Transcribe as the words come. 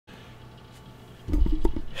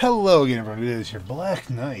Hello again, everyone. It is your Black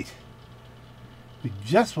Knight. We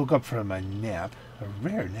just woke up from a nap, a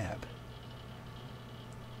rare nap,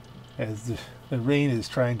 as the rain is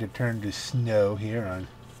trying to turn to snow here on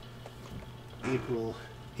April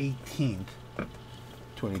 18th,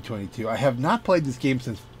 2022. I have not played this game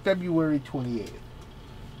since February 28th.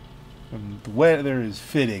 And the weather is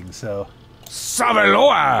fitting, so...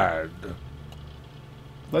 Saveload!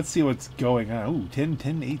 Let's see what's going on. Ooh,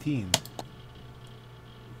 10, 18.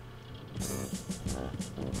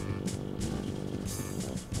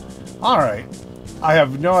 Alright. I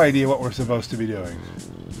have no idea what we're supposed to be doing.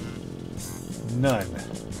 None.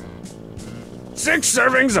 6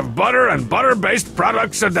 servings of butter and butter-based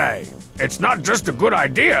products a day. It's not just a good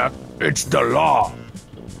idea, it's the law.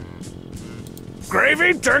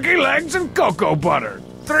 Gravy, turkey legs, and cocoa butter.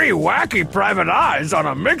 3 wacky private eyes on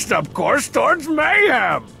a mixed-up course towards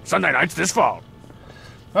mayhem. Sunday nights this fall.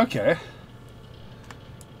 Okay.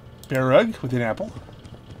 Bear rug with an apple.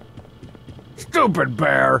 Stupid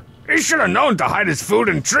bear. He should have known to hide his food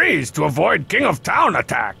in trees to avoid King of Town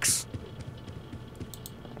attacks.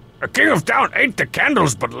 The King of Town ate the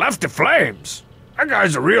candles but left the flames. That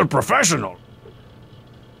guy's a real professional.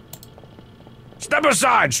 Step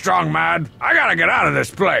aside, strong man. I gotta get out of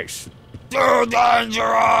this place. Too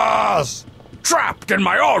dangerous! Trapped in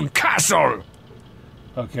my own castle!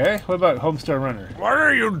 Okay, what about Homestar Runner? What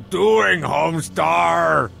are you doing,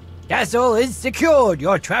 Homestar? Castle is secured,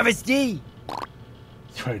 your travesty.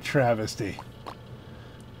 You're a travesty.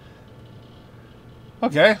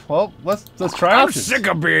 Okay, well, let's try I'm options. sick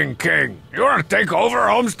of being king. You wanna take over,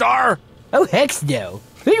 Homestar? Oh, heck no.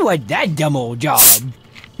 Who want that dumb old job?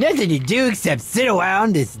 Nothing to do except sit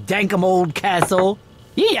around this dankum old castle.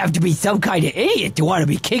 You'd have to be some kind of idiot to want to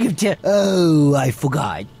be king of town. Oh, I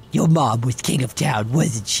forgot. Your mom was king of town,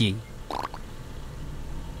 wasn't she?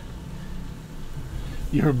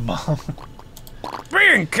 Your mom.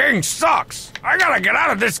 Being king sucks. I gotta get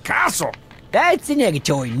out of this castle. That's a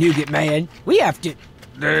negatory, Nougat Man. We have to...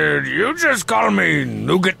 Did you just call me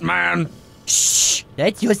Nougat Man? Shh!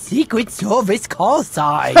 That's your Secret Service call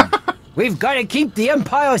sign. We've got to keep the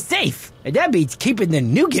Empire safe, and that means keeping the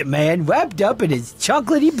Nougat Man wrapped up in his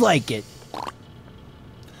chocolatey blanket.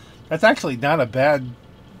 That's actually not a bad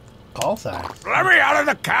call sign. Let me out of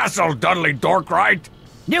the castle, Dudley Dorkwright.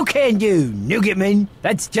 No can do, Nougatman.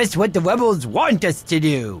 That's just what the rebels want us to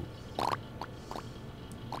do.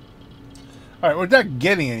 Alright, we're not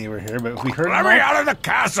getting anywhere here, but if we heard Let me out of the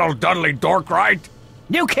castle, Dudley Dorkwright.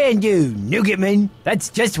 No can do, Nougatman. That's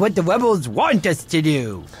just what the rebels want us to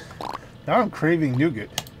do. Now I'm craving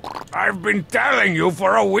nougat. I've been telling you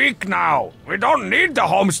for a week now. We don't need the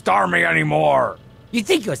Homestar me anymore. You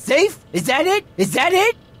think you're safe? Is that it? Is that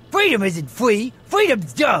it? Freedom isn't free.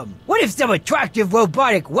 Freedom's dumb. What if some attractive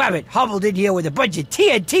robotic rabbit hobbled in here with a bunch of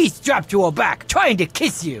TNT strapped to her back, trying to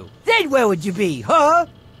kiss you? Then where would you be, huh?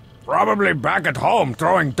 Probably back at home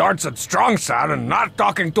throwing darts at Strongsat and not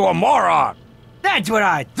talking to a moron. That's what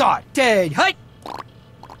I thought, Ted Hut.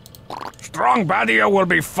 Strong Badia will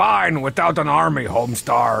be fine without an army,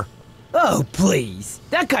 Homestar. Oh, please.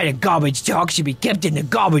 That kind of garbage talk should be kept in the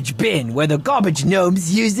garbage bin, where the garbage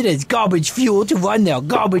gnomes use it as garbage fuel to run their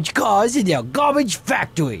garbage cars in their garbage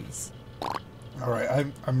factories. Alright,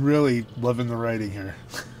 I'm really loving the writing here.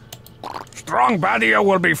 Strong Badia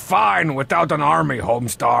will be fine without an army,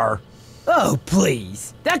 Homestar. Oh,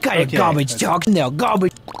 please. That kind of garbage talk in their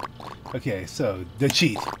garbage... Okay, so, the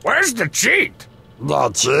cheat. Where's the cheat? The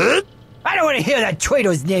cheat? I don't want to hear that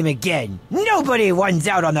traitor's name again. Nobody runs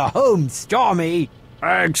out on the home, Stormy.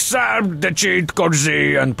 Except the cheat,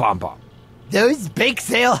 Kodzi and Pampa. Those bake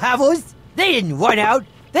sale havers? They didn't run out.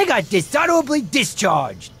 They got dishonorably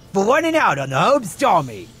discharged for running out on the home,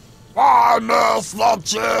 Stormy. I miss the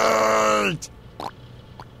cheat!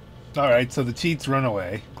 Alright, so the cheats run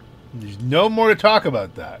away. There's no more to talk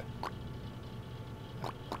about that.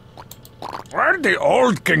 Where'd the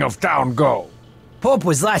old King of Town go? Pope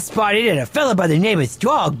was last spotted at a fella by the name of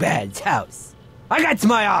Strongbad's house. I got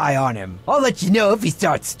my eye on him. I'll let you know if he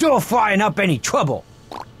starts stir-frying up any trouble.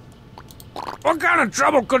 What kind of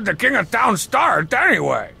trouble could the King of Town start,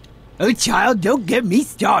 anyway? Oh, child, don't get me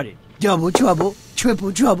started. Double trouble,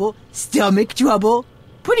 triple trouble, stomach trouble.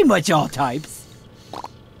 Pretty much all types.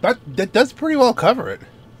 That does pretty well cover it.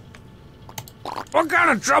 What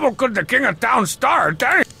kind of trouble could the King of Town start,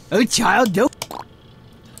 anyway? Oh, child, don't...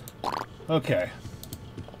 Okay.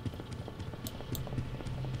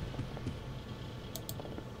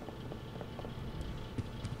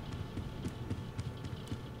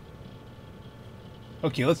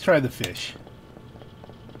 Okay, let's try the fish.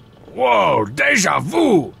 Whoa, deja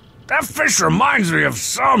vu! That fish reminds me of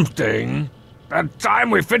something. That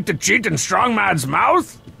time we fit the cheat in Strongman's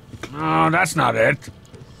mouth? No, that's not it.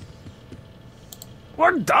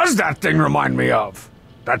 What does that thing remind me of?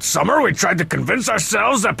 That summer we tried to convince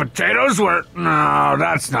ourselves that potatoes were... No,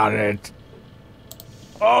 that's not it.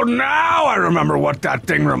 Oh, now I remember what that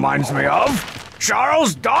thing reminds me of.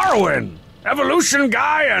 Charles Darwin. Evolution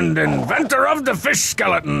guy and inventor of the fish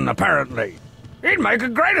skeleton, apparently. He'd make a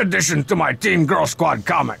great addition to my Teen Girl Squad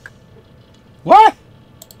comic. What?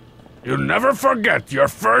 You never forget your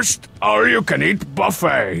first all-you-can-eat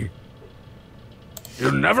buffet.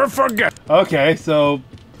 You never forget. Okay, so...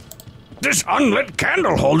 This unlit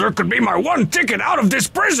candle holder could be my one ticket out of this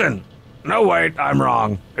prison. No, wait, I'm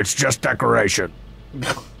wrong. It's just decoration.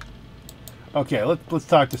 Okay, let's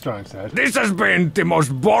talk to Strong Side. This has been the most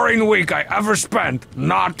boring week I ever spent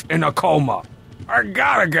not in a coma. I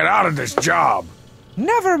gotta get out of this job.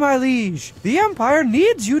 Never, my liege. The Empire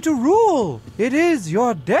needs you to rule. It is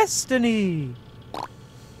your destiny.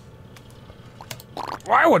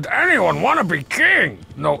 Why would anyone want to be king?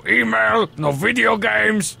 No email, no video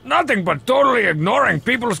games, nothing but totally ignoring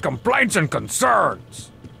people's complaints and concerns.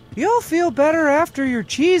 You'll feel better after your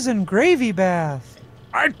cheese and gravy bath.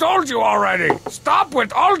 I told you already. Stop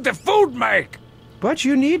with all the food make. But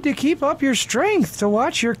you need to keep up your strength to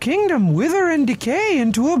watch your kingdom wither and decay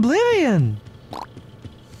into oblivion.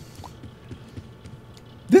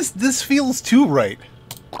 This feels too right.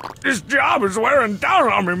 This job is wearing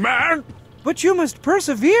down on me, man. But you must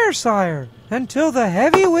persevere, sire, until the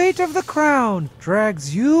heavy weight of the crown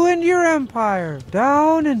drags you and your empire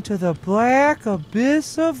down into the black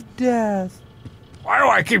abyss of death. Why do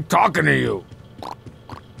I keep talking to you?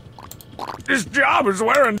 This job is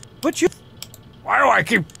wearing... But you... Why do I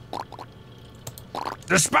keep...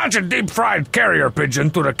 Dispatch a deep-fried carrier pigeon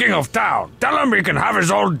to the king of town. Tell him he can have his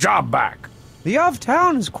old job back. The of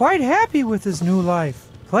town is quite happy with his new life.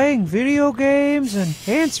 Playing video games and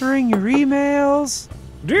answering your emails.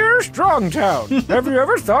 Dear Strongtown, have you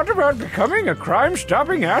ever thought about becoming a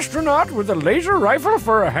crime-stopping astronaut with a laser rifle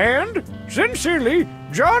for a hand? Sincerely,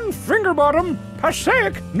 John Fingerbottom,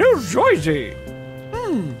 Passaic, New Jersey.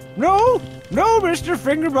 No, Mr.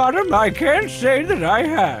 Fingerbottom, I can't say that I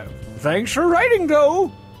have. Thanks for writing, though.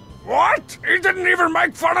 What? He didn't even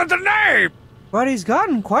make fun of the name! But he's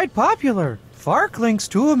gotten quite popular. Fark links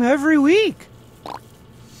to him every week.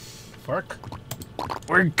 Fark?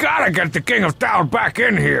 We gotta get the king of town back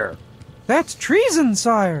in here. That's treason,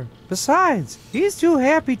 sire. Besides, he's too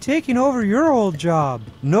happy taking over your old job.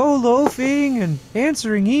 No loafing and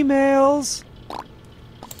answering emails.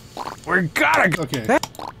 We gotta Okay.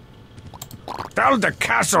 Tell the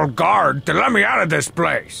castle guard to let me out of this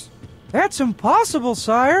place. That's impossible,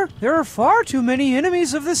 sire. There are far too many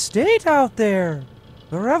enemies of the state out there.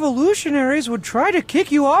 The revolutionaries would try to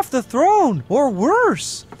kick you off the throne, or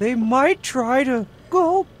worse, they might try to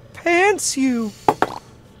go pants you.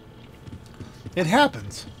 It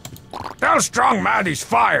happens. Tell Strong Mad he's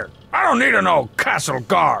fired. I don't need an old castle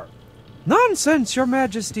guard. Nonsense, your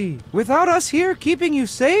majesty. Without us here keeping you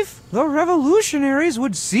safe, the revolutionaries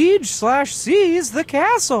would siege/seize the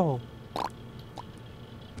castle.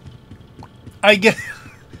 I get...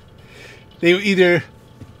 They would either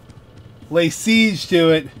lay siege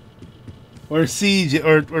to it, or siege it,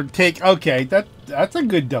 or take... Okay, that's a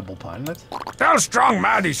good double pun. That's Tell Strong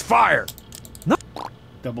Mad he's fired.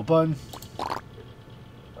 double pun.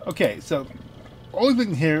 Okay, so only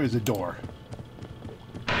thing here is a door.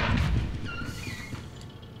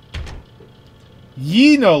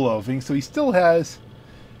 Ye no loafing, so he still has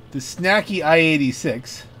the snacky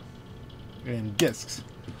I-86 and discs.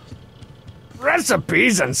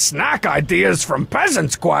 Recipes and snack ideas from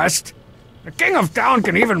Peasant's Quest. The king of town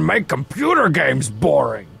can even make computer games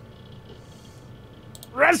boring.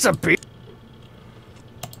 Recipe.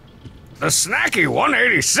 The snacky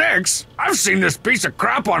 186? I've seen this piece of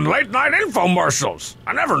crap on late-night infomercials.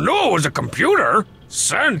 I never knew it was a computer.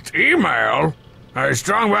 Sent email. Hey,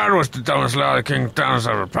 Strong Bad was to tell us how the king of town has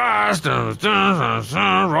ever passed.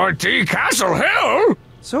 Roy T. Castle Hill?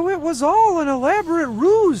 So it was all an elaborate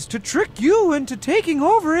ruse to trick you into taking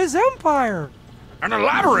over his empire. An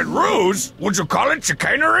elaborate ruse? Would you call it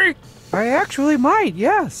chicanery? I actually might,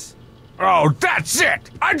 yes. Oh, that's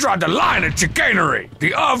it! I draw the line at chicanery.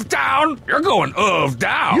 The of town, you're going of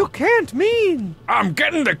down. You can't mean. I'm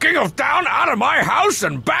getting the king of town out of my house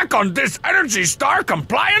and back on this Energy Star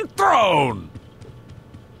compliant throne.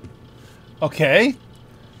 Okay.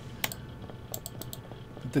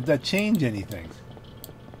 Did that change anything?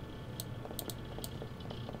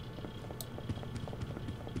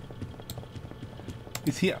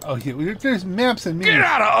 Is he... Oh, there's maps and Get menus.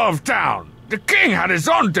 out of town. The king had his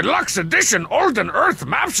own deluxe edition Olden Earth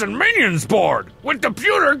Maps and Minions board with the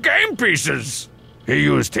pewter game pieces. He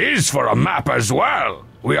used his for a map as well.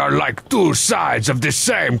 We are like two sides of the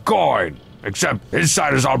same coin, except his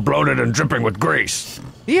side is all bloated and dripping with grease.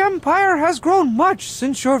 The Empire has grown much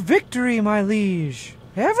since your victory, my liege.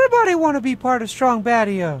 Everybody want to be part of strong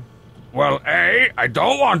Badia. Well, A, I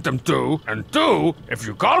don't want them to, and 2, if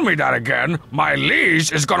you call me that again, my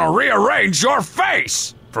liege is gonna rearrange your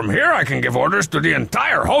face. From here I can give orders to the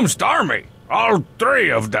entire Home's army, all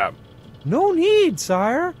 3 of them. No need,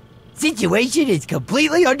 sire. Situation is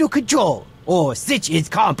completely under control. Or Sich is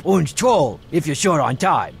comp und troll, if you're short on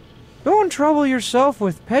time. Don't trouble yourself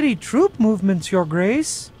with petty troop movements, your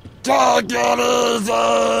grace. Take it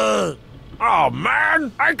easy! Oh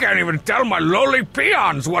man, I can't even tell my lowly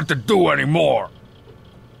peons what to do anymore.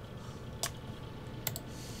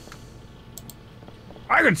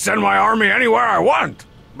 I could send my army anywhere I want,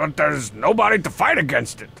 but there's nobody to fight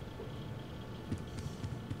against it.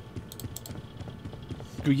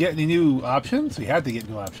 Do we get any new options? We had to get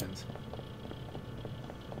new options.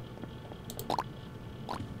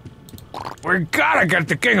 We gotta get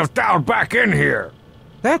the King of Town back in here.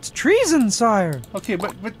 That's treason, sire. Okay,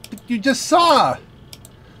 but you just saw.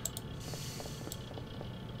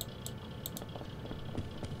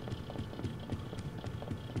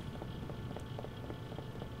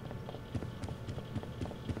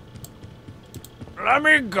 Let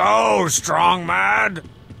me go, strong mad.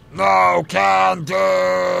 No can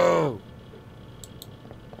do!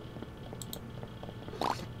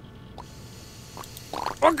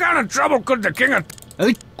 What kind of trouble could the King of...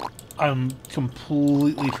 I'm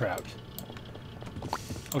completely trapped.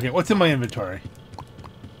 Okay, what's in my inventory?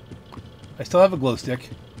 I still have a glow stick.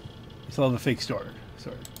 I still have a fake sword.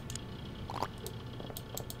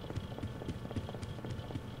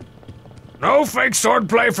 No fake sword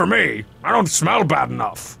play for me. I don't smell bad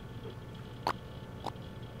enough.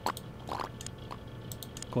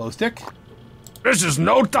 Glow stick. This is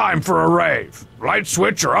no time for a rave, light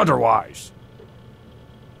switch or otherwise.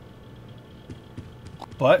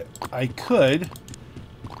 But I could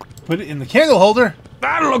put it in the candle holder.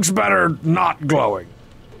 That looks better not glowing.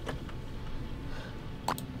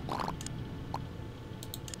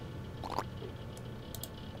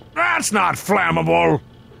 That's not flammable.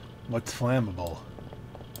 What's flammable?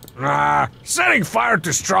 Nah, setting fire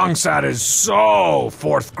to strong sat is so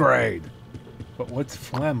 4th grade. But what's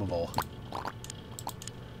flammable?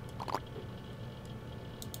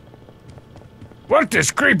 What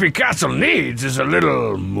this creepy castle needs is a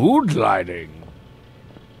little mood lighting.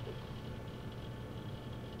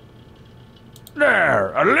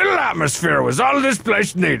 There, a little atmosphere was all this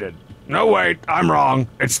place needed. No, wait, I'm wrong.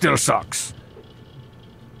 It still sucks.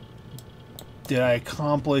 Did I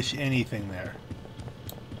accomplish anything there?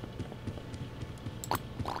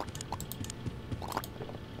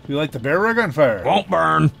 You like the bear rug on fire? Won't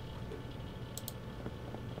burn.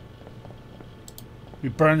 We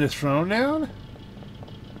burned this throne down?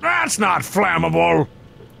 That's not flammable.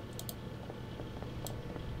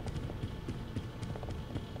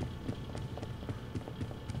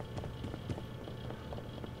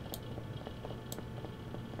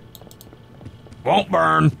 Won't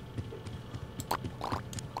burn.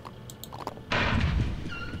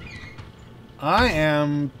 I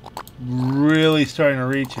am really starting to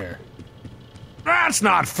reach here. That's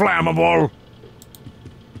not flammable.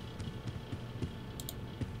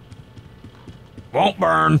 Won't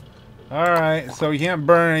burn. Alright, so we can't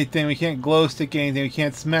burn anything, we can't glow stick anything, we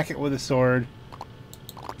can't smack it with a sword.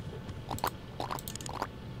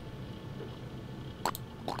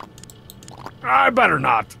 I better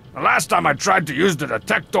not. The last time I tried to use the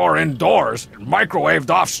detector indoors, it microwaved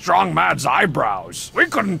off Strong Mad's eyebrows. We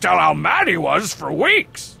couldn't tell how mad he was for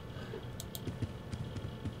weeks.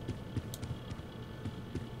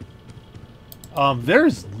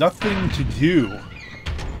 There's nothing to do.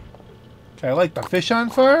 Can I light the fish on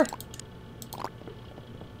fire?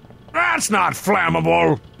 That's not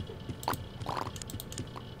flammable.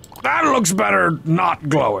 That looks better not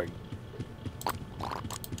glowing.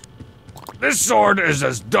 This sword is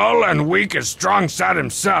as dull and weak as Strong Sat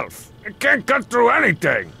himself. It can't cut through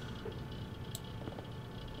anything.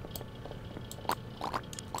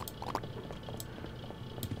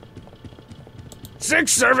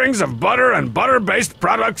 Six servings of butter and butter-based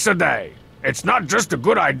products a day. It's not just a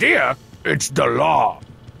good idea, it's the law.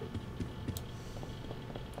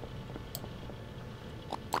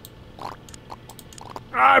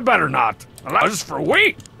 I better not. Allows for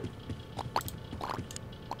wheat.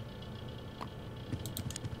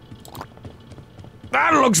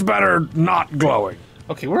 That looks better not glowing.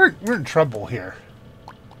 Okay, we're in trouble here.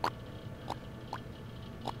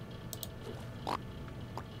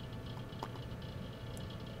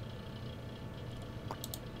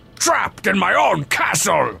 Trapped in my own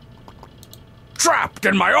castle! Trapped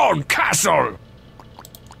in my own castle!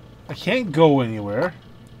 I can't go anywhere.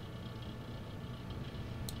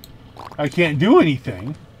 I can't do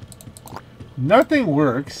anything. Nothing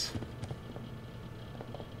works.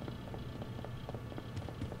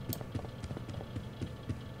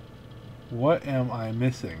 What am I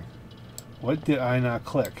missing? What did I not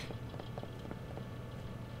click?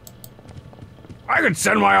 I could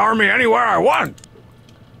send my army anywhere I want.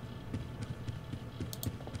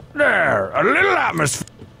 There, a little atmosphere.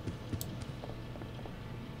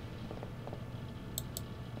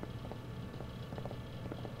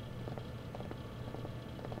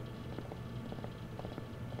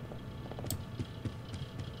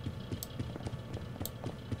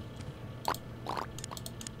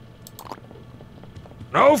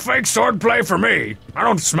 No fake swordplay for me. I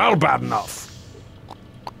don't smell bad enough.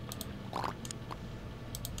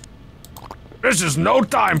 This is no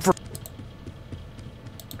time for...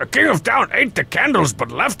 The King of Town ate the candles but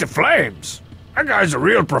left the flames. That guy's a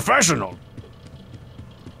real professional.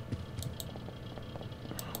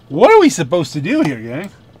 What are we supposed to do here, gang?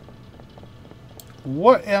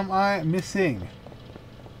 What am I missing?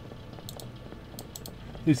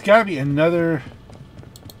 There's gotta be another...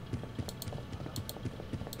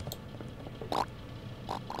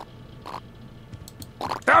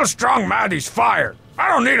 Tell Strong Mad he's fired. I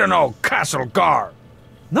don't need an old castle guard.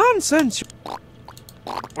 Nonsense!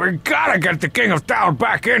 We gotta get the King of Town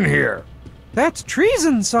back in here. That's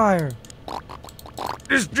treason, sire!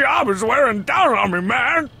 This job is wearing down on me,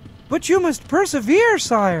 man. But you must persevere,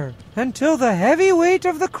 sire, until the heavy weight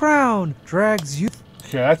of the crown drags you...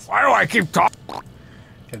 Okay, that's... Why do I keep talking?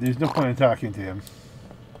 Okay, there's no point in talking to him.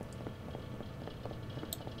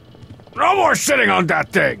 No more sitting on that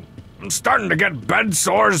thing. I'm starting to get bed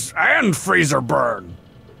sores and freezer burn.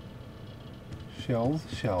 Shells,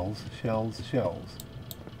 shells, shells, shells.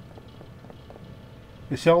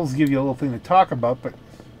 The shells give you a little thing to talk about, but...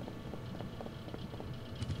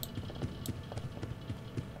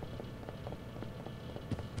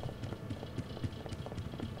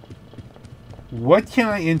 What can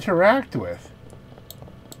I interact with?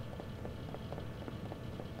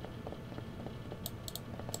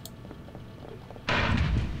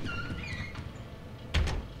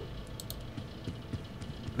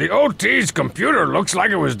 The OT's computer looks like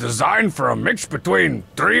it was designed for a mix between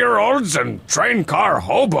 3-year-olds and train car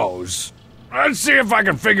hobos. Let's see if I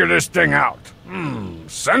can figure this thing out.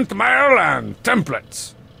 Sent mail and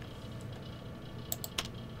templates.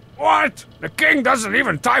 What? The king doesn't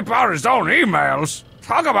even type out his own emails?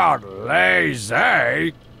 Talk about lazy.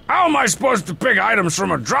 How am I supposed to pick items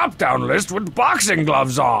from a drop-down list with boxing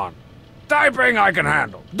gloves on? Typing I can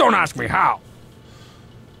handle. Don't ask me how.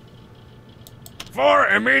 For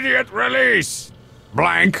immediate release.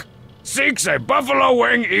 Blank. Seeks a buffalo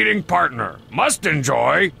wing eating partner. Must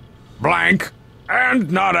enjoy. Blank.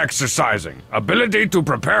 And not exercising. Ability to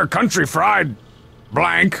prepare country fried.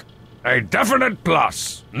 Blank. A definite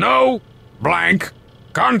plus. No. Blank.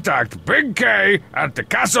 Contact Big K at the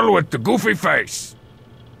castle with the goofy face.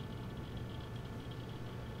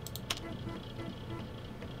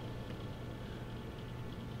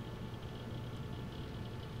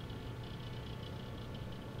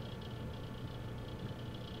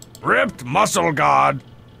 Ripped Muscle God.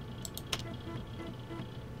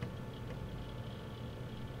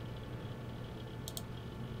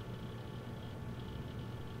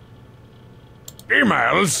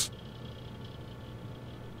 Emails.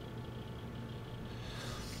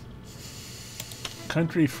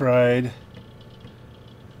 Country fried.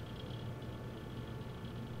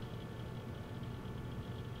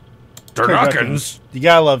 Turduckins. You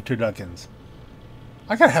gotta love turduckins.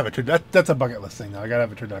 I gotta have a turducken. That's a bucket list thing now. I gotta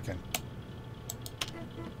have a turducken.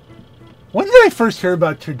 When did I first hear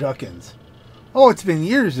about turduckens? Oh, it's been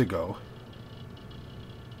years ago.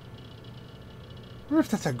 I wonder if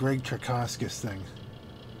that's a Greg Trikoskis thing.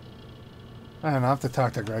 I don't know. I'll have to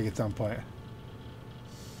talk to Greg at some point.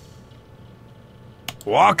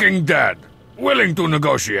 Walking Dead. Willing to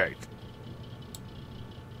negotiate.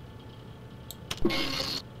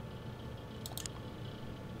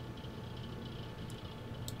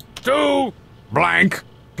 To blank,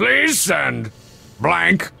 please send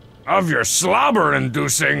blank of your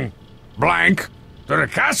slobber-inducing blank to the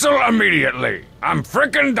castle immediately. I'm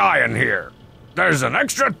frickin' dying here. There's an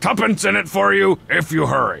extra tuppence in it for you if you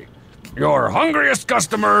hurry. Your hungriest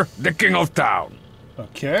customer, the King of Town.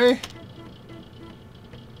 Okay.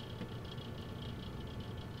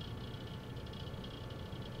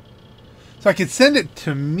 So I could send it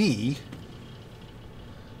to me.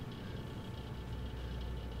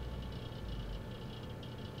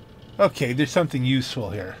 Okay, there's something useful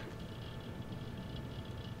here.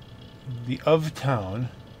 The of town.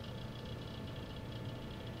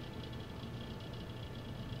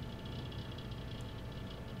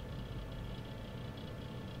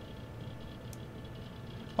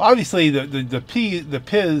 Obviously, the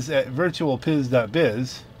Piz at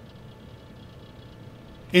virtualpiz.biz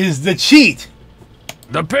is the cheat.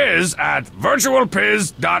 The Piz at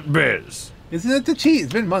virtualpiz.biz. Isn't it the cheat?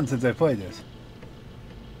 It's been months since I played this.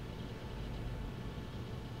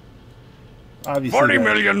 Obviously,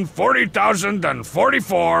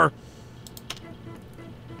 40,040,044.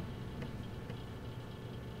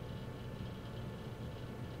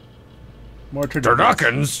 More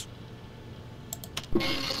turduckens.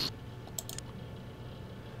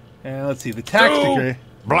 And let's see, the tax decree.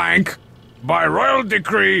 Blank. By royal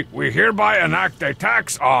decree, we hereby enact a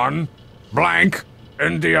tax on blank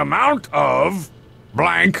in the amount of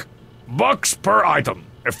blank bucks per item.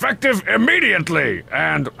 Effective immediately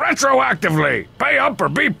and retroactively. Pay up or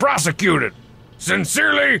be prosecuted.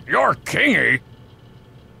 Sincerely, your kingy.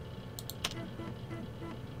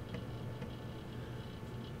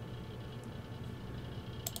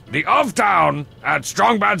 The of town at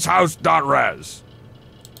strongbadshouse.res.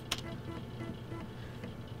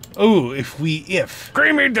 Oh, if.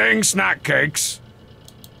 Creamy ding snack cakes.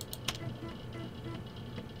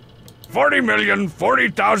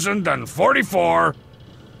 40,040,044.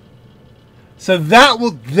 So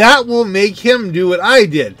that will make him do what I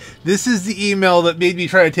did. This is the email that made me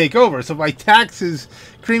try to take over. So if I tax his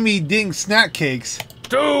creamy ding snack cakes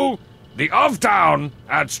to the of town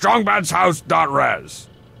at strongbadshouse.res.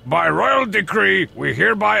 By royal decree, we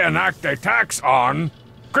hereby enact a tax on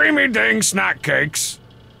creamy ding snack cakes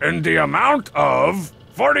in the amount of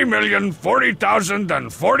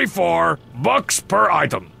 40,040,044 bucks per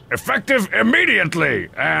item. Effective immediately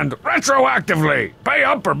and retroactively. Pay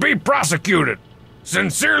up or be prosecuted.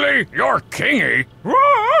 Sincerely, your kingy.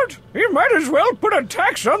 What? You might as well put a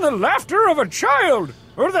tax on the laughter of a child,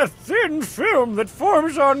 or the thin film that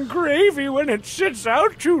forms on gravy when it sits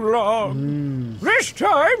out too long. This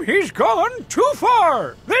time he's gone too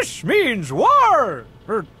far. This means war.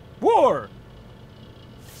 Or war.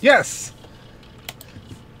 Yes.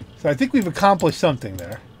 So I think we've accomplished something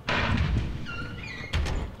there.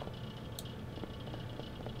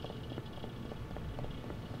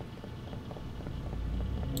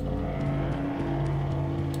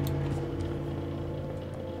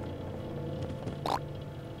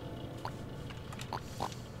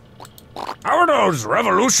 How are those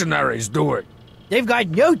revolutionaries doing? They've got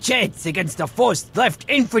no chance against the 4th Left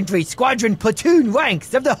Infantry Squadron platoon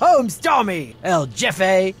ranks of the Home Army, El Jefe.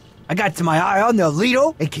 I got my eye on the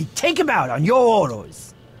leader and can take him out on your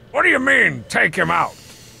orders. What do you mean, take him out?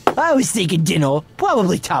 I was thinking dinner,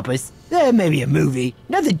 probably tapas, maybe a movie.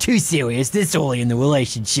 Nothing too serious this early in the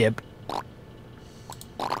relationship.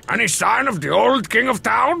 Any sign of the old king of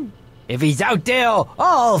town? If he's out there,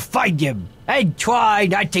 I'll find him and try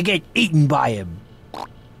not to get eaten by him.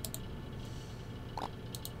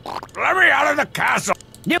 Let me out of the castle!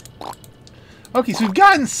 Yep. Okay, so we've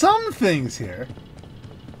gotten some things here.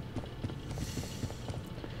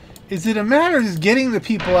 Is it a matter of just getting the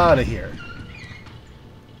people out of here?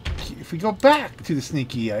 If we go back to the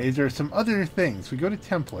sneaky eye, is there some other things? We go to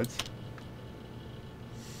templates.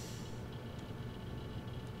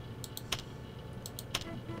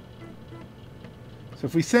 So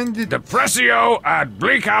if we send it... Depressio at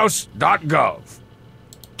bleakhouse.gov.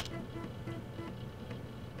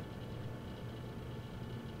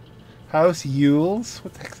 House Yules?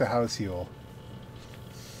 What the heck's a House Yule?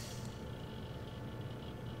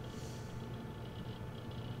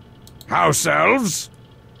 House elves?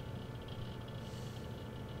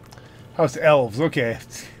 House Elves, okay.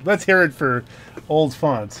 Let's hear it for old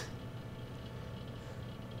fonts.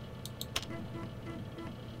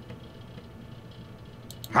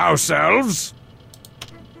 House elves?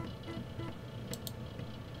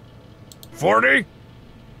 40?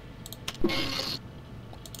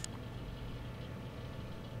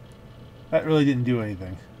 That really didn't do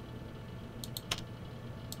anything.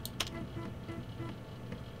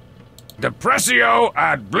 Depressio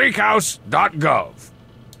at bleakhouse.gov.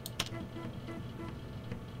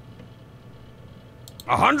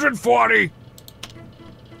 140.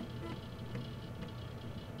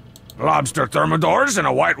 Lobster thermidors and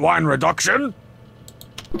a white wine reduction.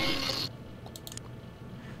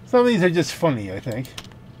 Some of these are just funny, I think.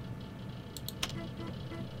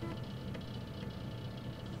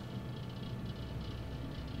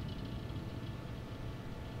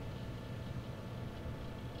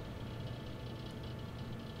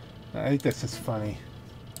 I think that's just funny.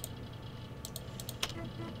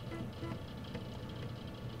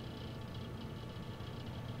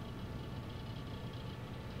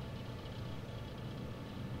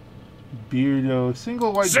 Beardo.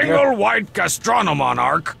 Single white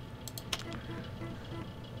gastronomonarch.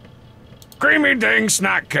 Creamy ding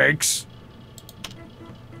snack cakes.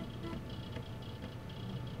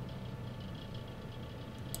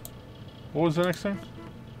 What was the next thing?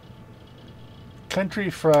 Country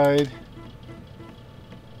fried.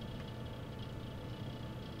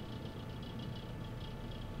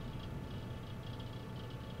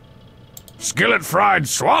 Skillet fried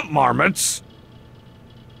swamp marmots.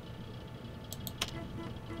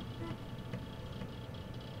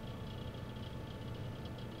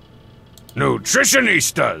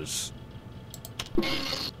 Nutritionistas.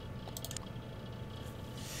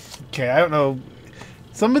 Okay, I don't know.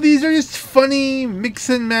 Some of these are just funny mix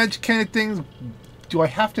and match kind of things. Do I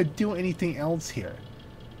have to do anything else here?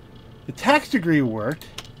 The tax degree worked.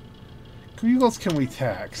 Who else can we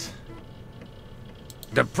tax?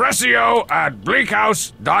 Depressio at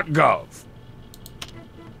bleakhouse.gov.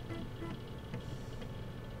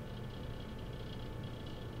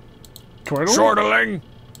 Shortling.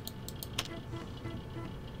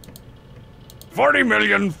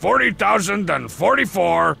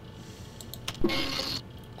 40,040,044.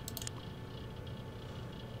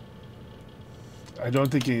 I don't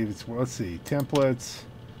think it's. Let's see. Templates.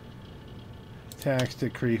 Tax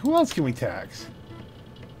decree. Who else can we tax?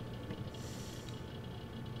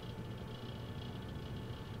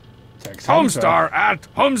 Tax Homestar at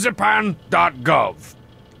homezapan.gov.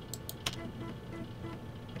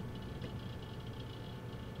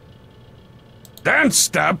 Dance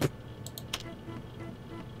step.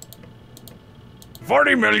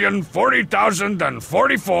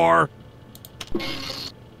 40,040,044.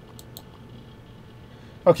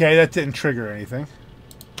 Okay, that didn't trigger anything.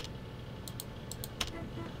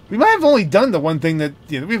 We might have only done the one thing that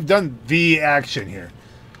we've done the action here.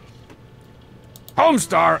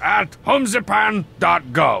 Homestar at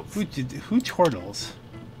homezapan.gov. Who chortles?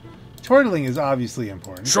 Chortling is obviously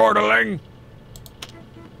important. Shortling.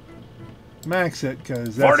 Max it,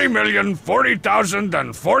 because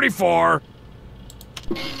 40,040,044.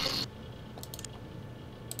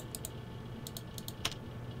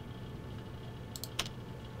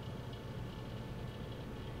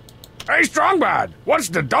 Hey, Strongbad, what's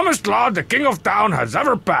the dumbest law the King of Town has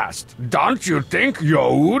ever passed? Don't you think you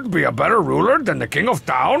would be a better ruler than the King of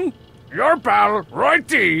Town? Your pal, Roy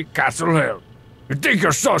T. Castle Hill. You think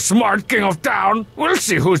you're so smart, King of Town? We'll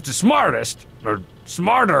see who's the smartest. Or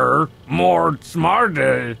smarter, more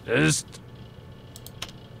smartest.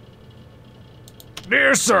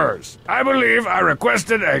 Dear sirs, I believe I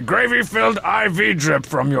requested a gravy-filled IV drip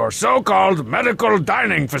from your so-called medical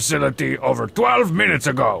dining facility over 12 minutes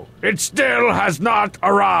ago. It still has not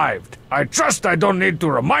arrived. I trust I don't need to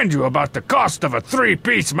remind you about the cost of a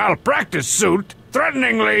 3-piece malpractice suit.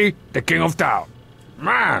 Threateningly, the King of Town.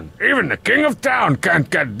 Man, even the King of Town can't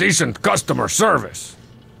get decent customer service.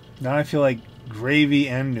 Now I feel like gravy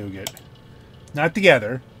and nougat. Not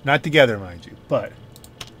together. Not together, mind you, but...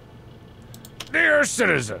 Dear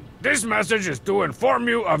citizen, this message is to inform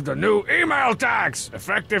you of the new email tax,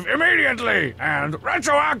 effective immediately and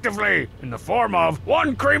retroactively in the form of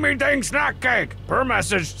 1 creamy ding snack cake per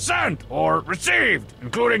message sent or received,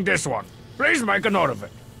 including this one. Please make a note of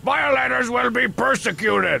it. Violators will be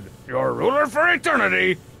persecuted. Your ruler for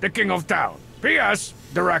eternity, the King of Town. P.S.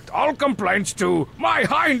 Direct all complaints to my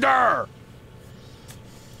hinder.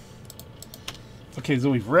 Okay, so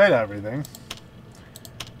we've read everything.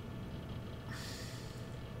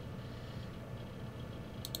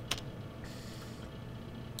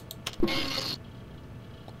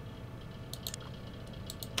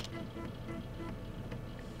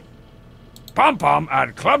 Pom-pom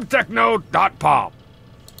at clubtechno.pom.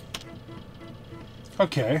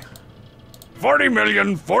 Okay.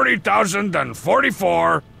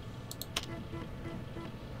 40,040,044.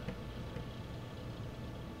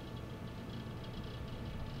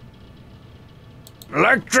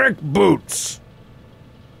 Electric boots.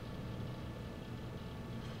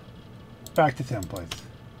 Back to templates.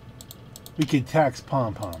 We could tax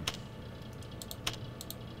pom-pom.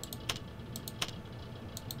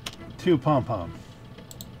 2 pom-pom.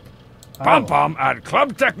 Pom-pom at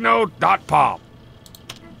clubtechno.pom.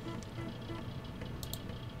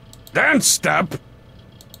 Dance step.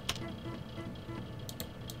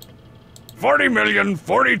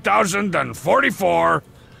 40,040,044.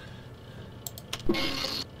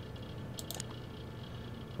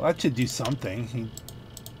 Well, that should do something.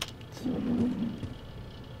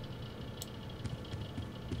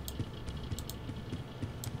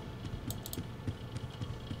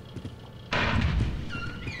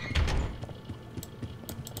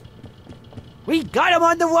 We got him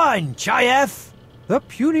on the run, Chayef. The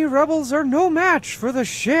puny rebels are no match for the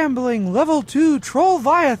shambling level 2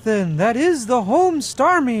 Trollviathan that is the home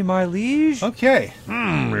Starmie, my liege. Okay.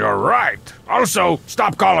 You're right. Also,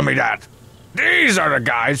 stop calling me that. These are the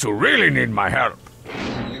guys who really need my help.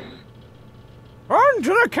 On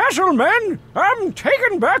to the castle, men! I'm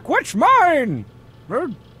taking back what's mine! Where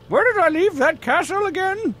did I leave that castle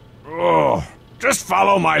again? Oh, just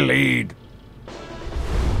follow my lead.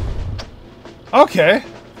 Okay.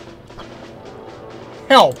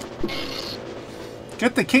 Help.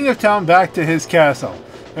 Get the king of town back to his castle.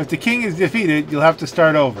 If the king is defeated, you'll have to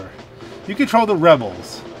start over. You control the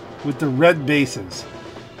rebels with the red bases.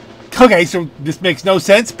 Okay, so this makes no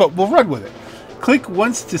sense, but we'll run with it. Click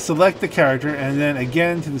once to select the character, and then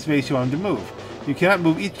again to the space you want him to move. You cannot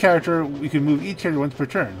move each character. You can move each character once per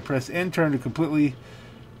turn. Press Enter to complete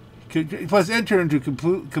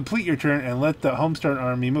your turn, and let the Homestar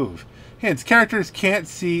army move. Hints: characters can't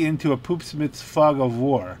see into a Poopsmith's fog of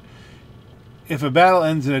war. If a battle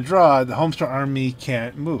ends in a draw, the Homestar army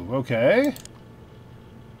can't move. Okay.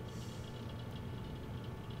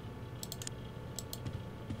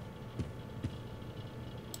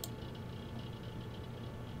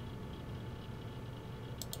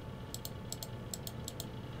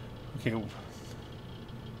 Okay.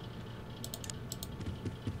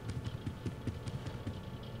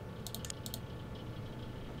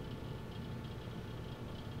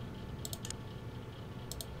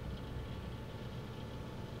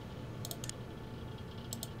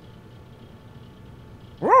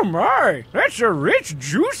 Oh my! That's a rich,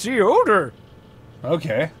 juicy odor!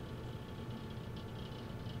 Okay.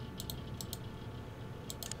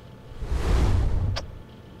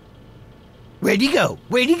 Where'd he go?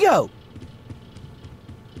 Where'd he go?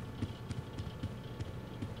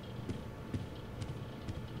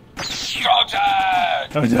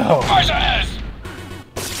 Contact! Oh no. Poisonous!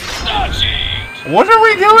 Nazi! What are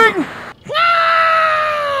we doing?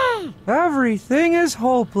 Everything is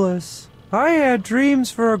hopeless. I had dreams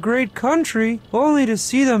for a great country, only to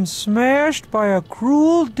see them smashed by a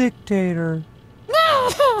cruel dictator.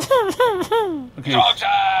 Okay.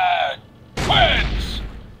 Contact! Wins!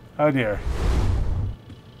 Oh dear.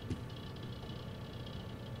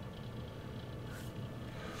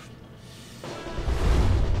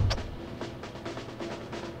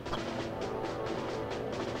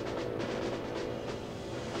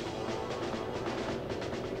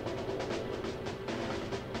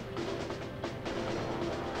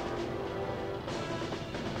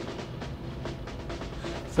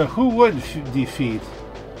 So who would defeat?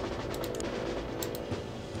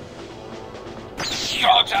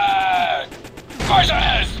 Contact!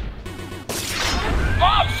 Poisonous!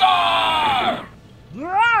 Monster!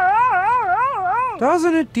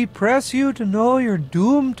 Doesn't it depress you to know you're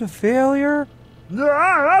doomed to failure?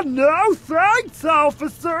 No thanks,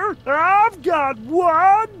 officer. I've got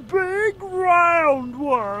one big round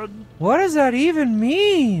one. What does that even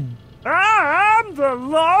mean? I'm the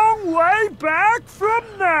long way back from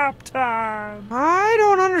nap time. I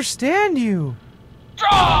don't understand you.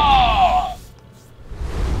 Draw!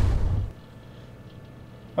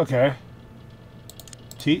 Okay.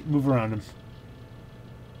 T, move around him.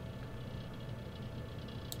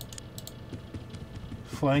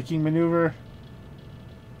 Flanking maneuver.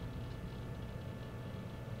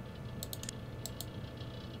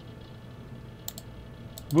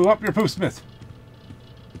 Move up your Poopsmith.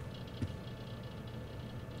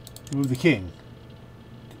 Move the king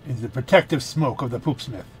into the protective smoke of the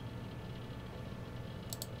Poopsmith.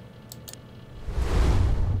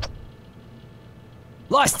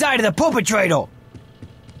 Lost sight of the perpetrator!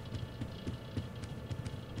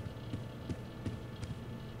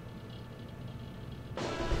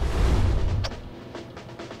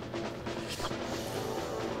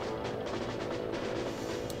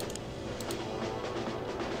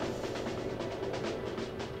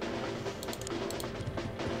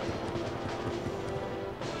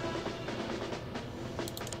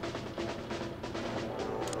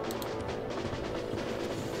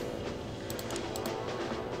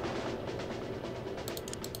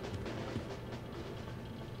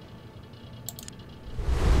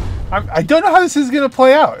 I don't know how this is going to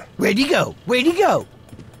play out. Where'd he go? Where'd he go?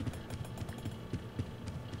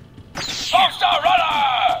 Monster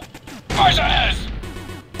Runner! Poisonous!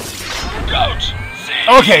 Goat!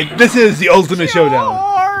 See! Okay, this is the ultimate showdown.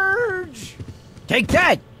 George! Take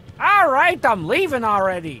that! All right, I'm leaving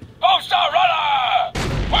already. Monster Runner!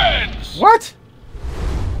 Wins! What?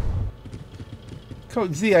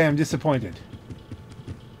 Code Z, I am disappointed.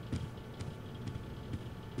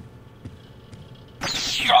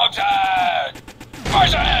 Contact!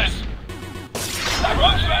 Poisonous! The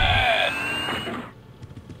Roseman!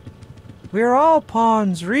 We're all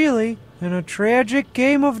pawns, really, in a tragic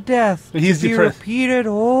game of death But he's to be depressed. repeated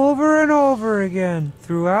over and over again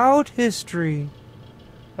throughout history.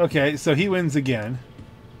 Okay, so he wins again.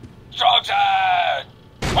 Strong side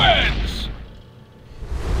wins.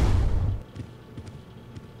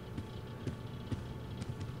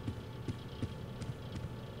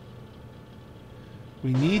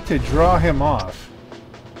 We need to draw him off.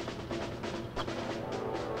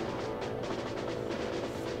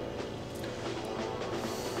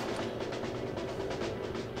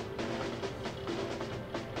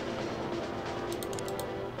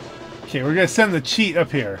 Okay, we're gonna send the cheat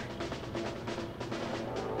up here.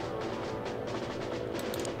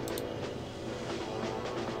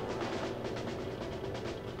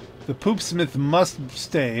 The poopsmith must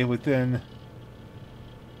stay within.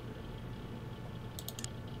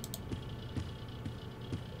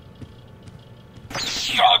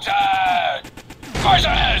 Strong side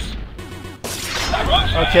versus. That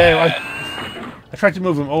room's Okay, bad. I tried to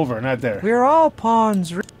move him over, not there. We're all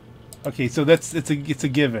pawns. Okay, so it's a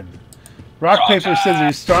given. Rock, paper,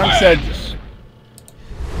 scissors. Strong said.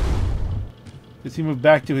 Does he move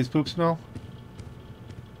back to his poop smell?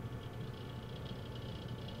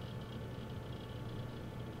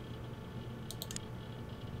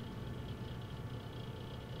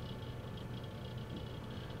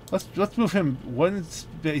 Let's move him one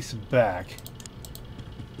space back.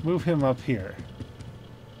 Move him up here.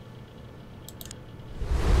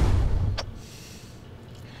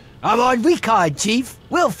 I'm on recon, Chief.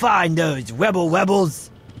 We'll find those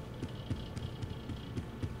rebels.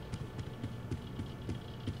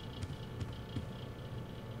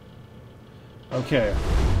 Okay.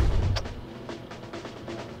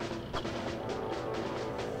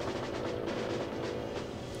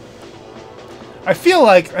 I feel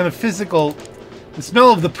like on a physical, the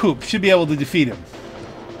smell of the poop should be able to defeat him.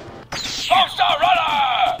 Lone Star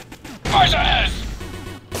Runner versus.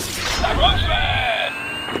 That room's bad.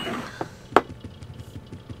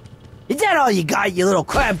 Is that all you got, you little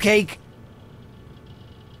crab cake?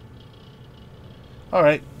 All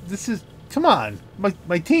right, this is. Come on,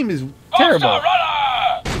 my team is Lone terrible. Star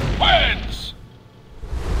Runner wins.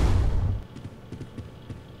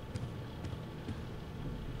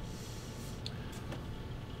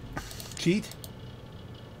 Cheat.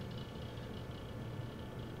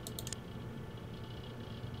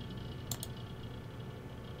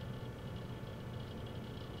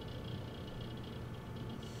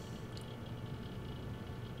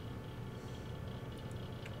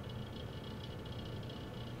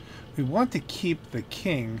 We want to keep the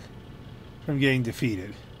king from getting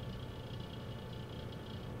defeated.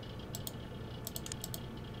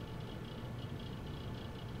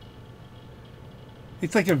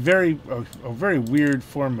 It's like a very weird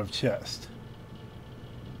form of chest.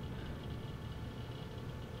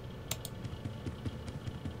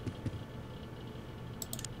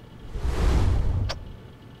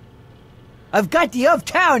 I've got the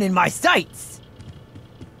uptown in my sights.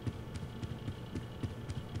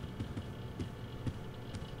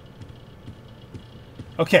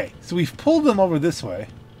 Okay, so we've pulled them over this way.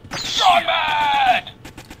 Strongman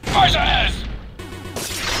versus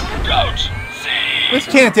Coach C. This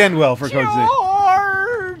can't end well for Coach Z.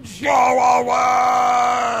 George! Go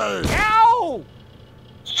away! Ow!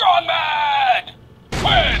 Strongman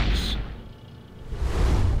wins.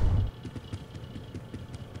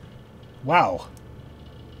 Wow.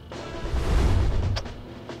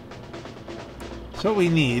 So what we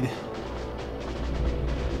need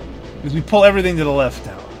is we pull everything to the left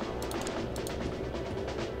now.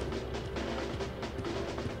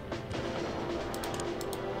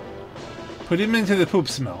 Put him into the poop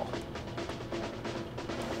smell.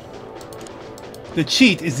 The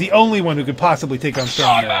cheat is the only one who could possibly take on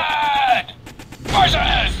Strongman. Strongman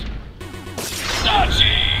versus the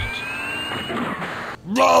cheat.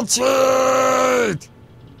 That's it!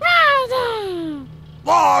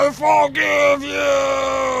 I forgive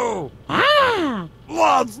you!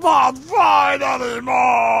 Let's not fight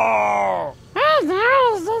anymore!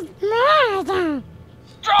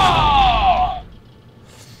 Draw.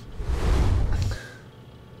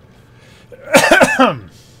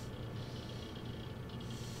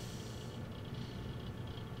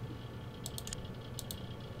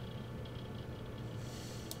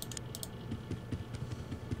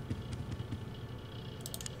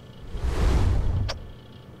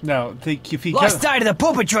 Now, if he Lost sight of the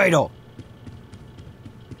perpetrator.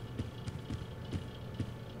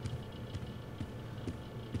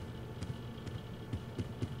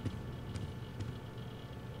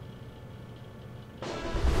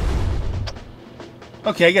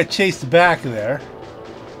 Okay, I got chased back there.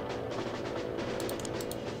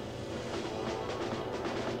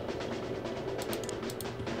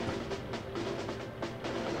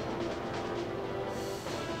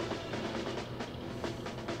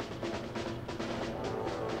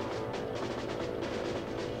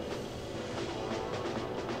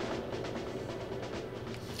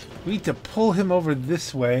 We need to pull him over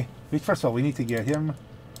this way. First of all, we need to get him.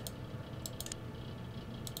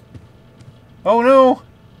 Oh no!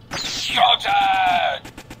 Strong's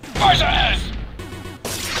versus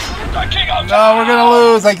the King of No, we're gonna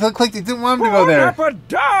lose. Like, look like they didn't want him to go there. Nappa,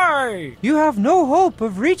 die! You have no hope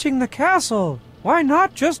of reaching the castle. Why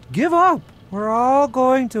not just give up? We're all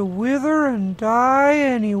going to wither and die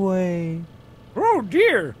anyway. Oh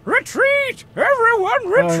dear! Retreat! Everyone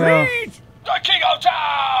retreat! The King of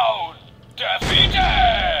Town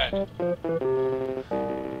defeated.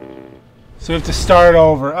 So we have to start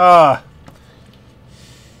over.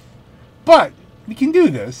 But we can do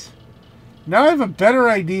this. Now I have a better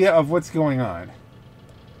idea of what's going on.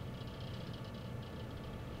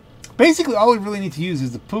 Basically, all we really need to use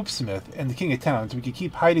is the Poop Smith and the King of Town, so we can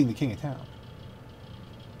keep hiding the King of Town.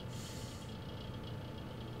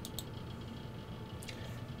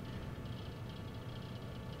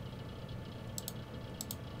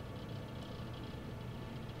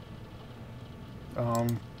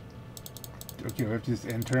 Okay, we have to just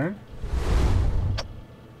end turn.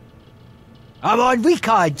 I'm on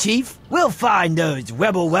recon, Chief. We'll find those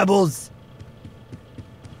rebels.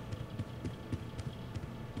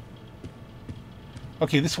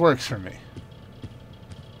 Okay, this works for me.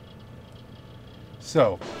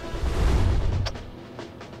 So.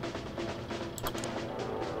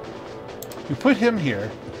 We put him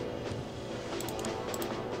here.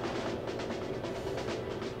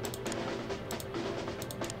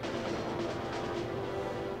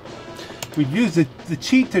 We use the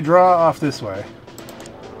cheat to draw off this way.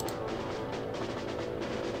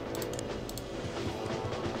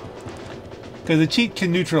 Because the cheat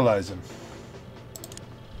can neutralize him.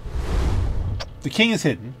 The king is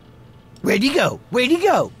hidden. Where'd he go? Where'd he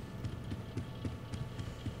go?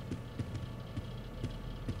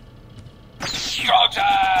 Strong's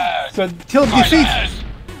So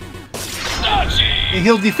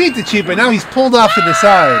he'll defeat the cheat, but now he's pulled off to the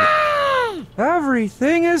side.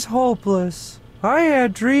 Everything is hopeless. I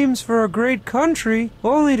had dreams for a great country,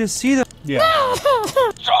 only to see them. Yeah.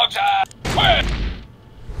 Strong's win.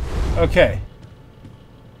 Okay.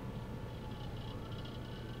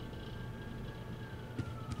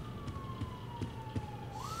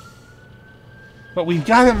 But we've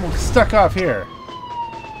got him stuck off here.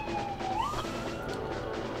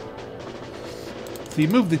 So you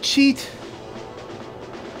move the cheat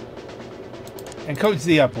and coach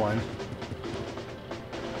the up one.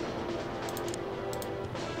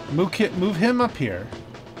 Move him up here.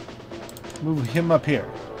 Move him up here.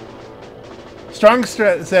 Strong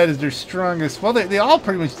said is their strongest. Well, they all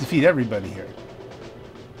pretty much defeat everybody here.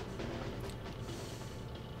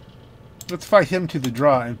 Let's fight him to the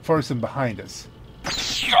draw and force him behind us.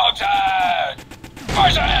 Strong's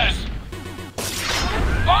versus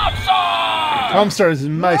Bombstar. Bombstar is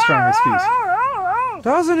my strongest piece.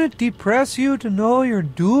 Doesn't it depress you to know you're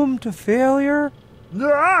doomed to failure?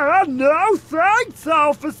 No thanks,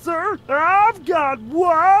 officer. I've got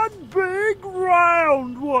one big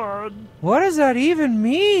round one. What does that even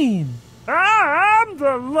mean? I'm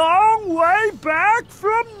the long way back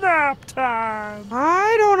from nap time.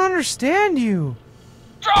 I don't understand you.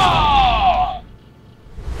 Draw.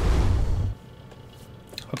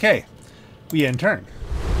 Okay, we end turn.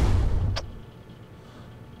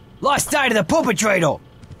 Lost sight of the perpetrator.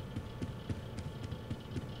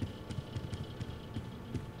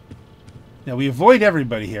 Now we avoid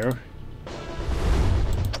everybody here.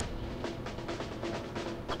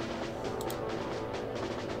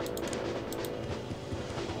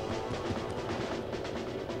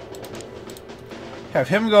 Have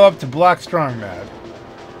him go up to block Strong Mad.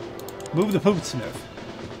 Move the Poop Smith.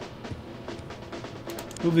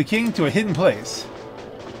 Move the king to a hidden place.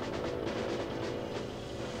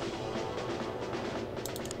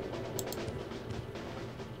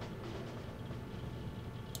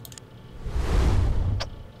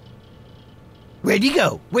 Where'd he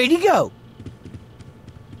go? Where'd he go?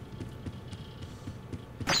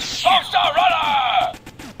 Bombstar Runner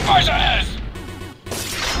versus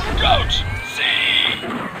Coach C.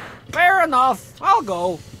 Fair enough. I'll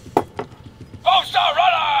go. Bombstar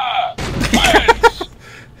Runner wins.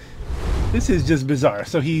 This is just bizarre.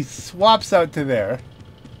 So he swaps out to there.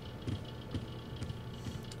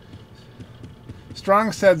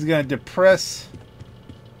 Strong said's gonna depress.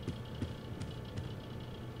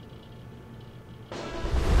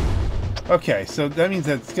 Okay, so that means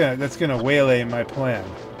that's gonna waylay my plan.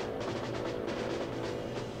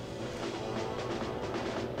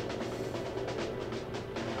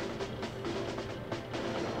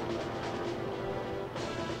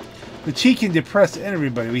 The cheat can depress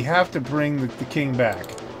everybody. We have to bring the king back.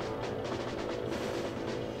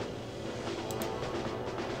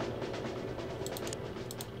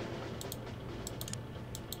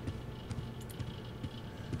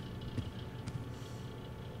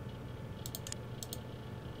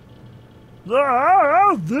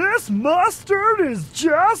 Oh, this mustard is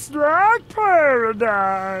just like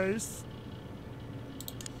paradise.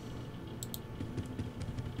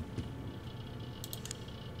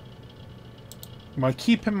 I'm gonna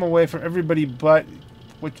keep him away from everybody but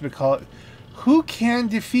whatchamacallit. Who can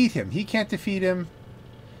defeat him? He can't defeat him.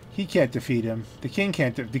 He can't defeat him. The king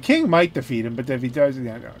can't. The king might defeat him, but if he does,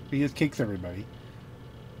 he just kicks everybody.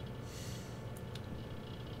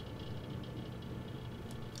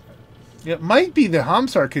 It might be the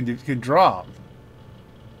Hamsar can draw him.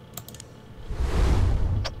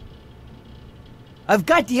 I've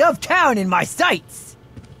got the uptown in my sights.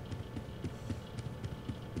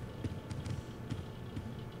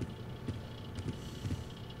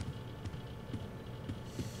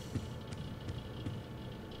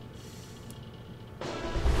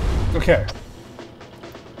 Okay.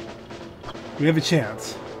 We have a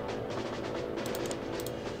chance.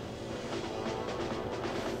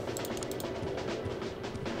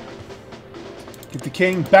 Get the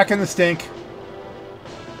king back in the stink.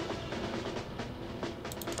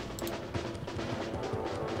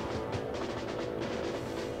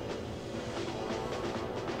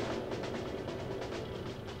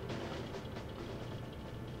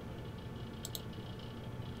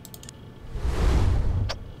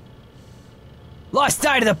 Lost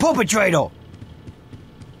sight of the perpetrator.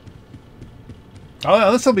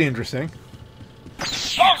 Oh, this will be interesting.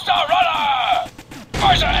 Lone Star Runner!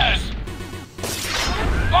 Versus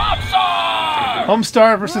Hamsar!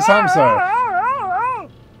 Homestar versus Hamsar.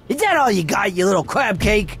 Is that all you got, you little crab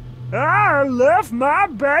cake? I left my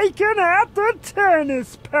bacon at the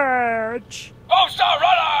tennis patch. Lone Star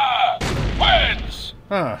Runner wins!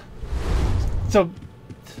 Huh. So.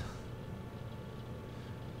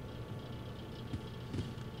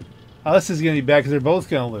 Oh, this is going to be bad because they're both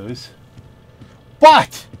going to lose.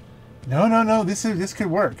 But! No. This could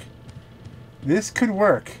work. This could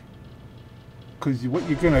work. Because what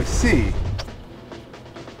you're going to see.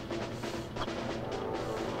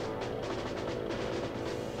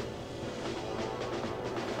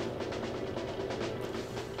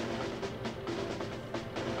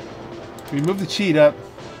 We move the cheat up.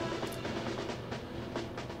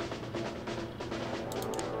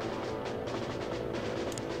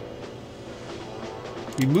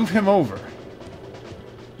 We move him over.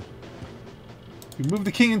 We move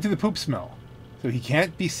the king into the poop smell, so he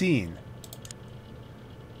can't be seen.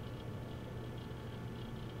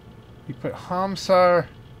 We put Hamsar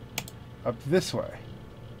up this way.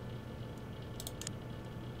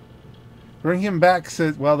 Bring him back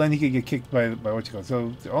so, well, then he could get kicked by what you call it. So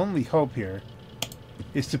the only hope here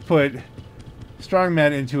is to put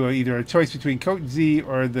Strongman into either a choice between Coat Z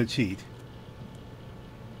or the cheat.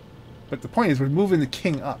 But the point is, we're moving the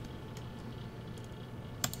king up.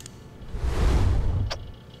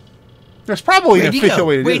 There's probably an official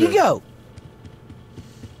way to do this. Way to go!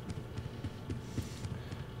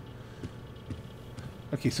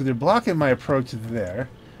 Okay, so they're blocking my approach there.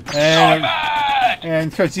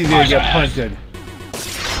 And Coach Z's gonna get punted.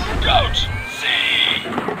 Coach Z!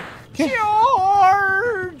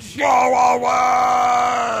 George! Go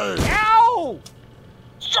away! Ow!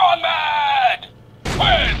 Strongman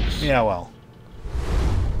wins! Yeah, well.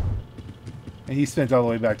 And he spent all the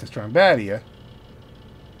way back to Strong Badia.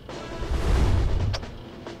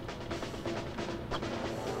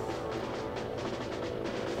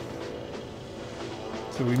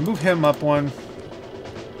 So we move him up one.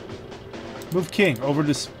 Move King over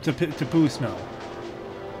to Poo Smell.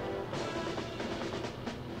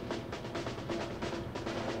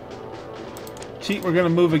 Cheat, we're going to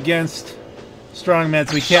move against Strongman,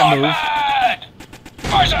 so we can't move.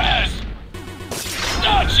 Versus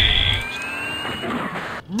the cheat!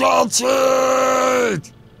 The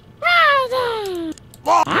cheat!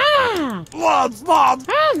 What's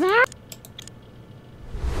that?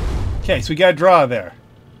 Okay, so we got a draw there.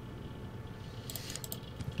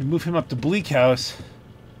 We move him up to Bleak House.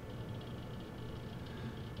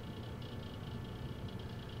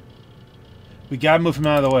 We gotta move him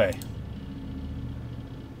out of the way.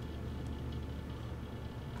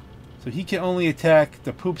 So he can only attack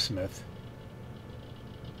the Poopsmith.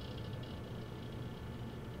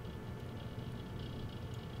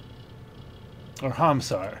 Or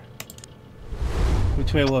Hamsar.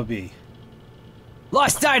 Which way will it be?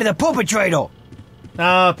 Lost sight of the perpetrator.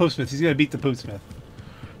 Ah, Poopsmith. He's gonna beat the Poopsmith.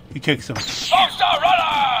 He kicks him. Lone Star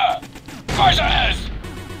Runner versus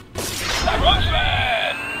the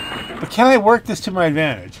Roofsmith! But can I work this to my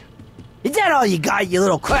advantage? Is that all you got, you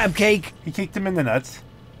little crab cake? He kicked him in the nuts.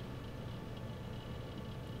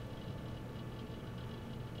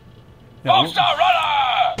 Lone Star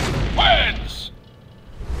Runner wins!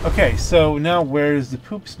 Okay, so now where's the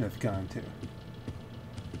poopsmith gone to?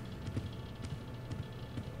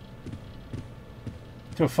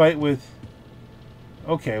 To a fight with...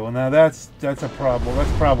 Okay, well now that's a problem.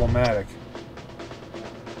 That's problematic.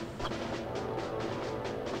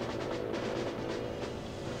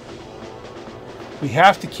 We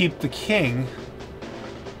have to keep the king.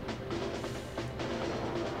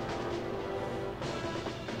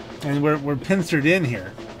 And we're pincered in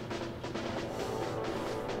here.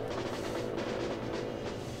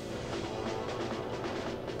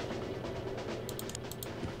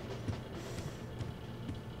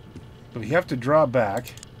 But we have to draw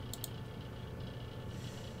back.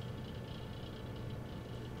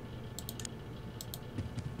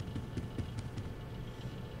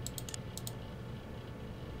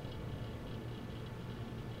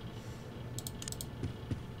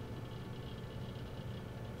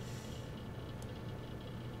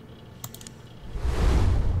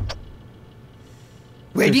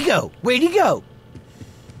 Where'd he go? Where'd he go?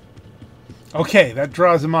 Okay, that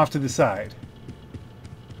draws him off to the side.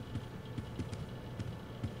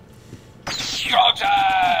 Strong's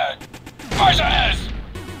Horses!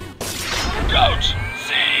 Goat!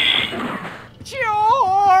 See!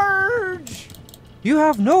 George! You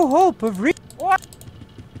have no hope of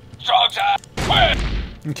Strong's win!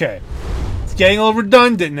 Okay. It's getting a little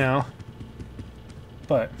redundant now.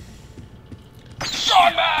 But...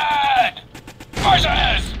 Strongman!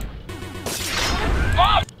 Horses!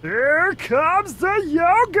 Bob! Here comes the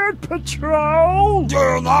yogurt patrol!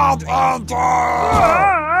 Do not enter!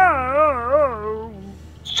 Oh!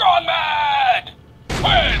 Strongman!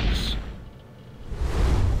 Wins!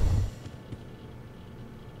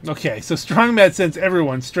 Okay, so Strong Mad sends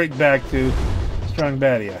everyone straight back to Strong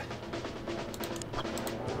Badia.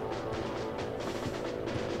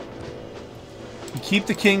 Keep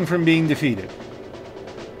the king from being defeated.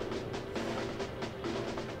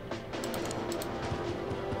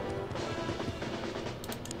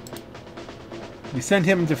 We send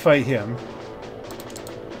him to fight him.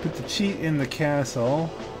 Put the cheat in the castle.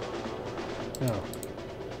 No.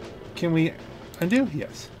 Can we undo?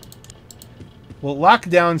 Yes. We'll lock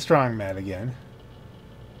down Strong Mad again.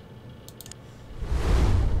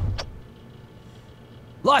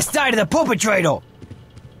 Lost sight of the perpetrator!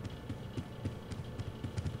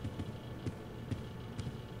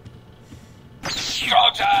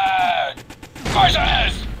 Strong's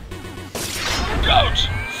Horses! Goat!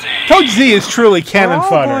 See! Coach Z is truly We're cannon all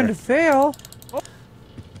fodder. going to fail.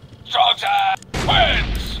 Strong's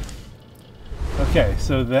wins! Okay,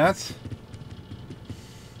 so that's...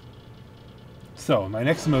 So, my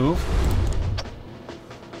next move...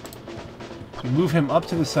 We move him up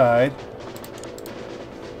to the side.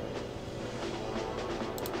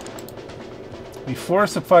 We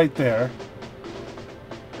force a fight there.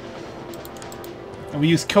 And we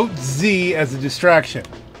use Coach Z as a distraction.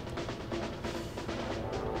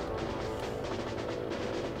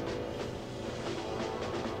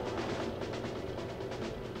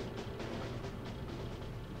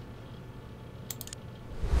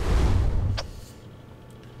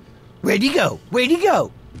 Where'd he go? Where'd he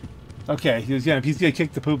go? Okay, he's gonna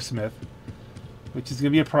kick the poopsmith, which is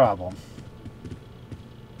gonna be a problem.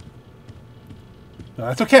 No,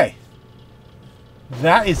 that's okay.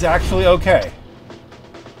 That is actually okay.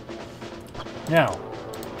 Now,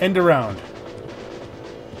 end around.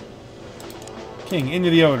 King into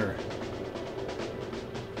the odor.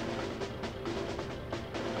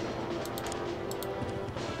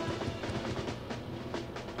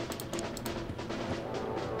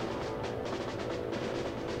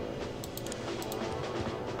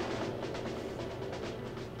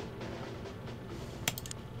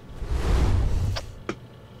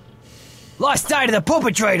 Lost sight of the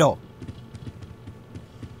perpetrator!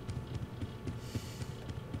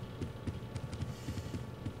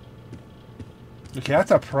 Okay, that's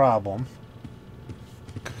a problem.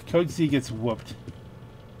 Coach Z gets whooped.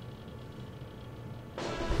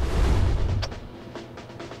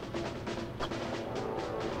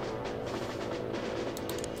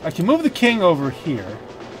 I can move the king over here.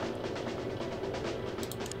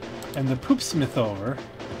 And the poopsmith over.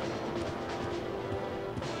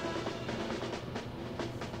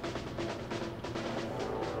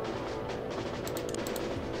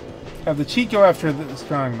 Have the cheat go after the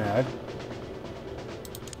Strong Mad.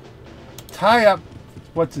 Tie up,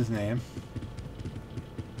 what's his name?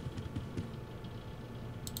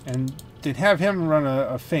 And then have him run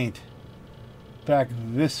a feint back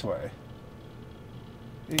this way.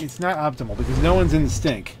 It's not optimal because no one's in the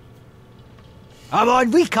stink. I'm on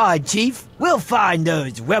recon, Chief. We'll find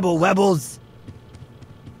those rebels.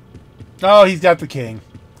 Oh, he's got the king.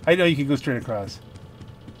 I know you can go straight across.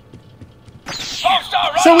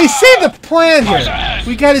 Star So we see the plan here.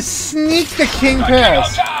 We gotta sneak the king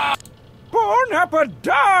past. Poor Nappa,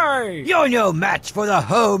 die! You're no match for the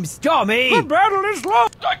home Stormy. The battle is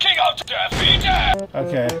lost! The king of defeated!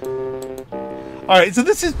 Okay. All right. So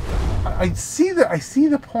this is. I see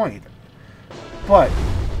the point, but.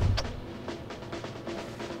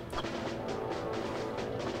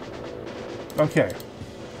 Okay.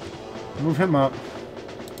 Move him up.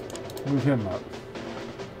 Move him up.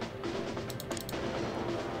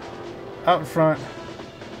 Out front.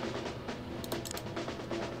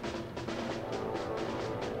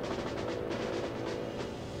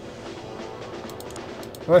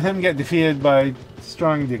 Let him get defeated by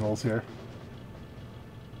strong dingles here.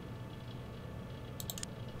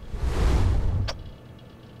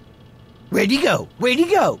 Where'd he go? Where'd he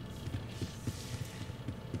go?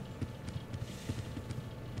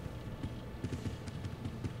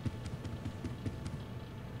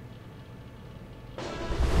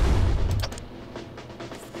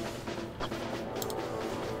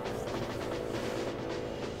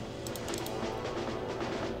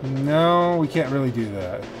 No, we can't really do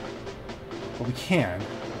that. But we can.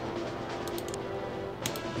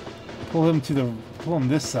 Pull him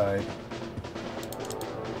this side.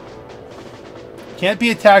 Can't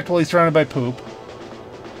be attacked while he's surrounded by poop.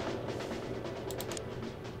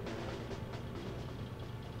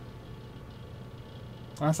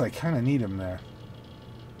 Honestly, I kind of need him there.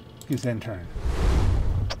 His end turn.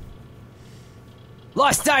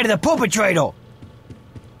 Lost sight of the perpetrator.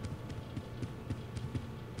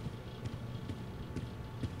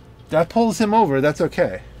 That pulls him over. That's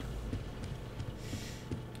okay.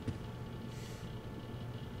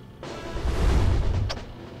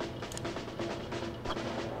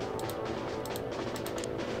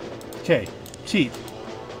 Okay, cheat.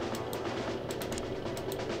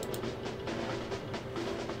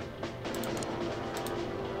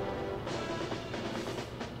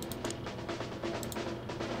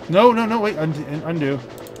 No, no, no, wait, undo.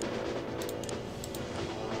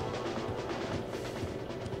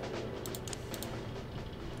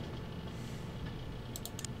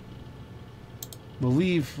 We'll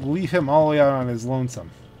leave him all the way out on his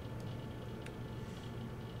lonesome.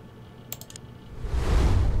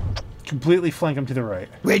 Completely flank him to the right.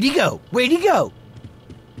 Where'd he go? Where'd he go?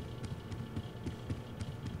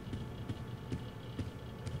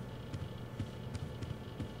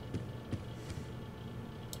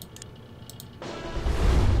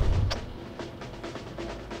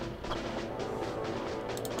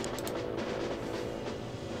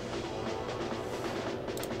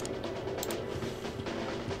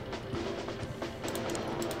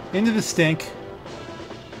 Into the stink.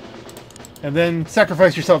 And then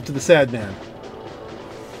sacrifice yourself to the sad man.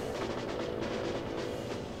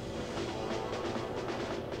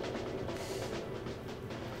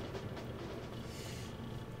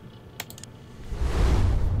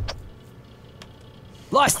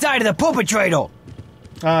 Lost sight of the perpetrator.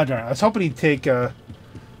 Ah, darn. I was hoping he'd take the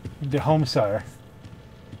home sire.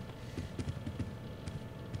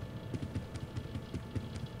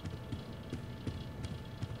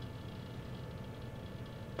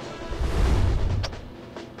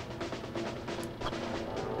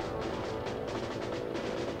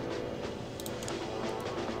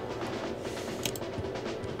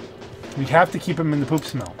 We have to keep him in the poop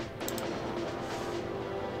smell.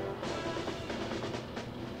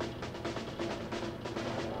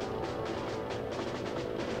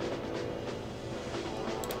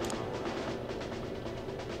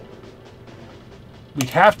 We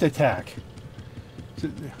have to attack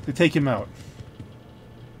to take him out.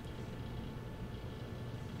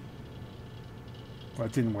 Well,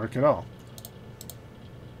 that didn't work at all.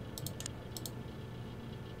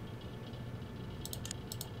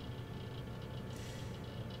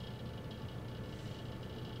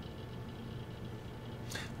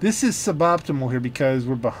 This is suboptimal here because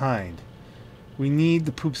we're behind. We need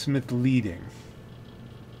the Poopsmith leading.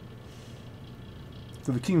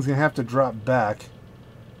 So the king's going to have to drop back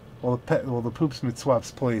while the Poopsmith swaps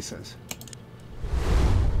places.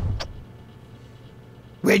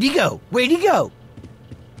 Where'd he go? Where'd he go?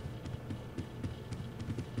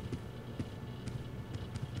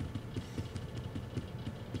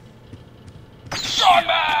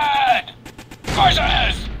 Strongman!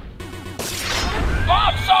 Versus!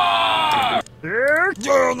 Bobsar!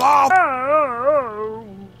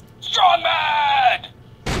 Strongman!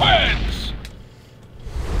 Wins!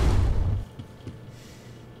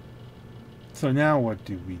 So now what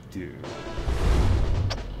do we do?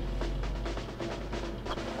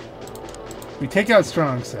 We take out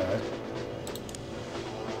Strong Sad.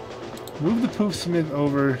 Move the Poofsmith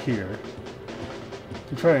over here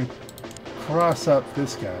to try and cross up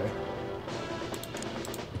this guy.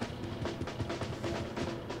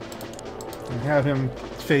 And have him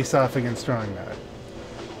face off against Strongman.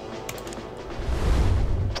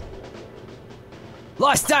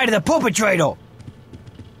 Lost sight of the perpetrator!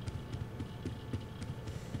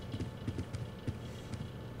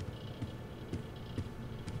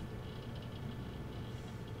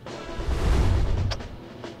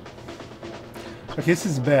 Okay, this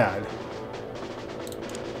is bad.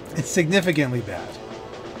 It's significantly bad.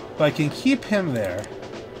 But I can keep him there.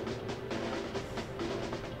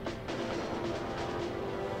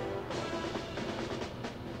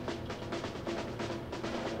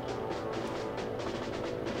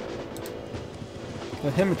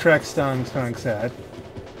 Let him attract Strong Sad.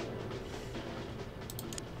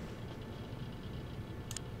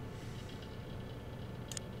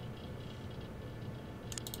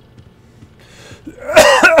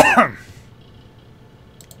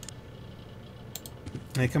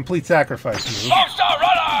 A complete sacrifice move. Monster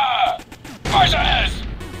Runner! Versus!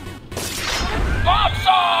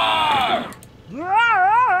 Monster!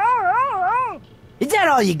 Is that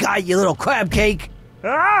all you got, you little crab cake?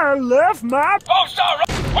 I left my... Monster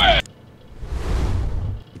Runner! Win!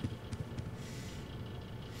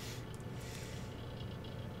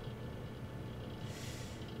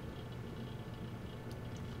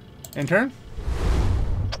 In turn?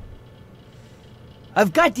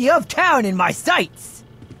 I've got the uptown in my sights!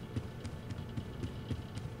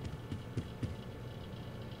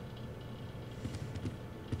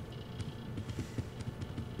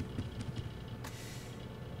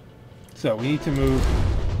 So we need to move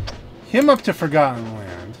him up to Forgotten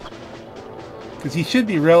Land. Because he should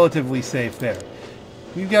be relatively safe there.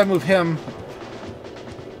 We've got to move him...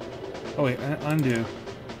 Oh wait, undo.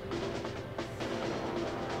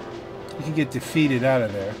 He can get defeated out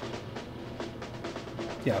of there.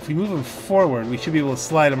 Yeah, if we move him forward, we should be able to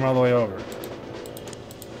slide him all the way over.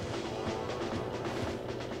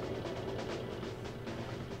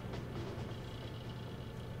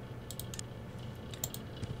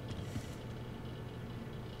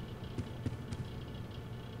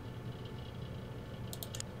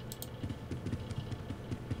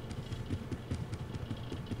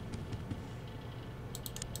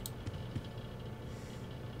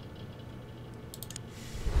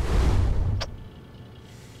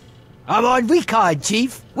 I'm on recon,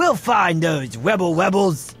 Chief. We'll find those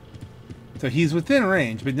rebels. So he's within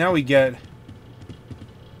range, but now we get...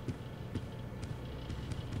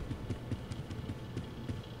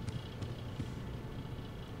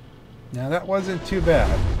 Now that wasn't too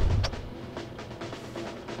bad.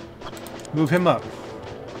 Move him up.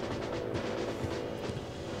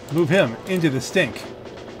 Move him into the stink.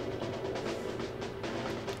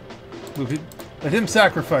 Move it. Let him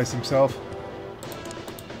sacrifice himself.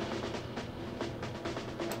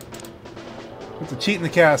 It's a cheat in the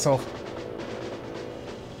castle.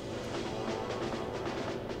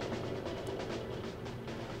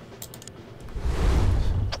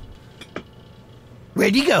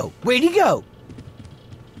 Where'd he go? Where'd he go?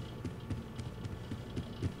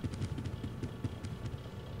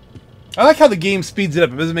 I like how the game speeds it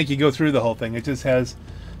up. It doesn't make you go through the whole thing. It just has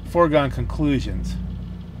foregone conclusions.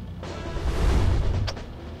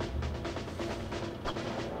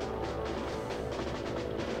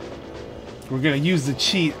 We're going to use the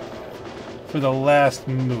cheat for the last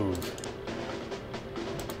move.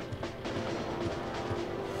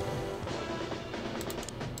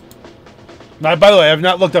 Now, by the way, I have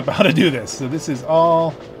not looked up how to do this, so this is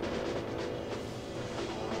all...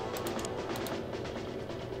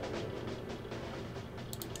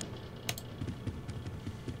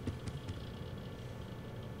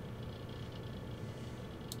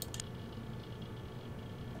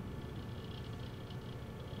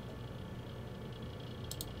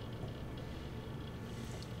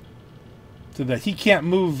 So that he can't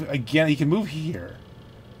move again. He can move here.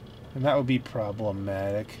 And that would be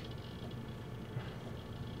problematic.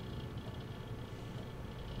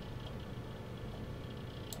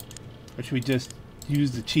 Or should we just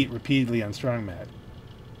use the cheat repeatedly on Strongman?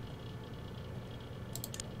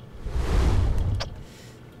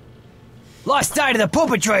 Lost sight of the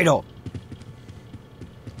perpetrator!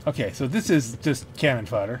 Okay, so this is just cannon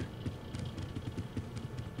fodder.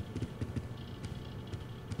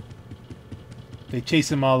 They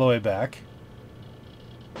chase him all the way back.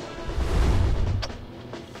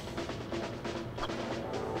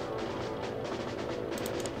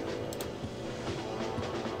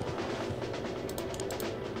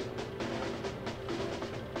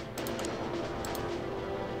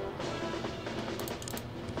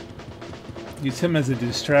 Use him as a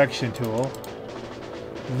distraction tool.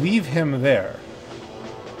 Leave him there.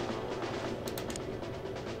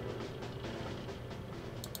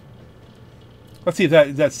 Let's see if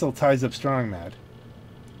that still ties up Strong Mad.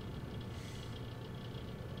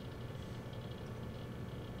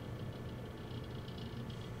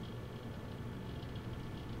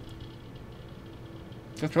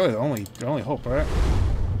 That's really the only hope, right?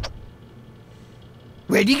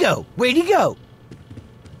 Where'd he go? Where'd he go?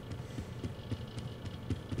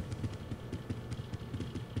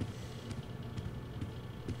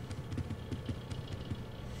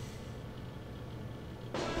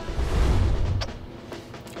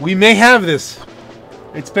 We may have this.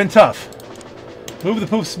 It's been tough. Move the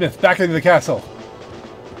Poopsmith back into the castle.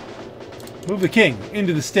 Move the king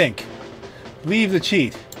into the stink. Leave the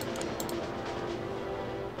cheat.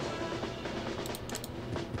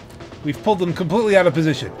 We've pulled them completely out of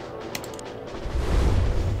position.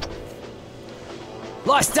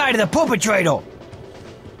 Lost sight of the perpetrator!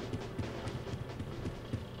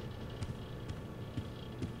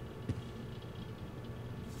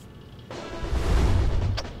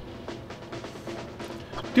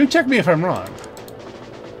 Do check me if I'm wrong.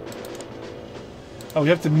 Oh, we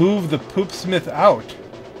have to move the Poopsmith out.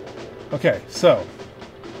 Okay, so.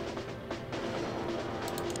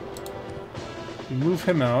 We move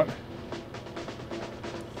him out.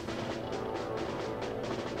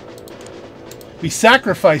 We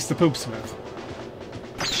sacrifice the Poopsmith.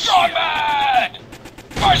 Strong man!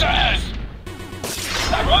 Voices!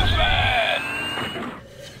 That Ruxman!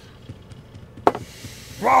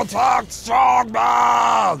 Protect Strong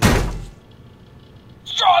Man!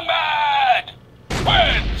 Strong man!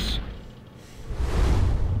 Wins!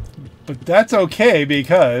 But that's okay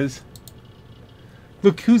because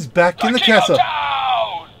look who's back in the King of castle.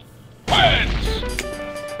 Town wins!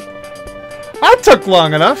 That took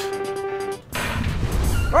long enough.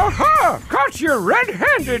 Aha! Got you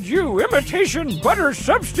red-handed, you imitation butter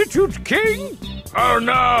substitute king! Oh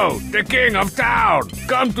no! The King of Town!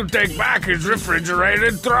 Come to take back his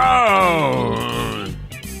refrigerated throne!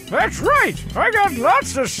 That's right! I got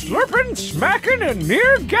lots of slurping, smacking, and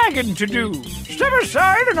near gagging to do. Step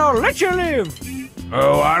aside and I'll let you live.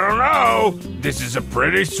 Oh, I don't know. This is a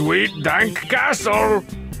pretty sweet, dank castle.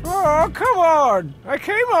 Oh, come on! I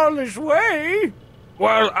came all this way.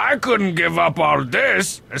 Well, I couldn't give up all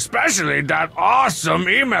this, especially that awesome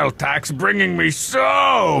email tax bringing me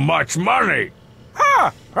so much money.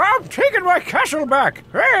 Ha! I'm taking my castle back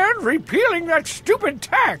and repealing that stupid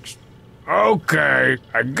tax. Okay,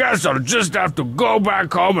 I guess I'll just have to go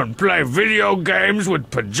back home and play video games with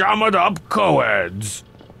pajamaed up co-eds.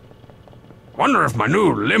 Wonder if my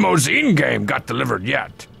new limousine game got delivered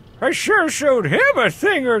yet. I sure showed him a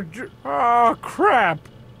thing or... Oh, crap.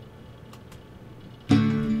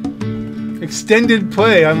 Extended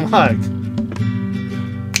play unlocked.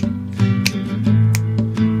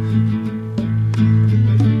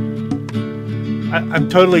 I'm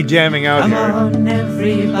totally jamming out Come here. on,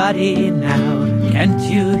 everybody now. Can't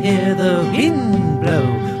you hear the wind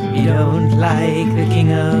blow? We don't like the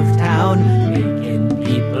king of town, making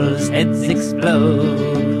people's heads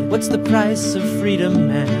explode. What's the price of freedom,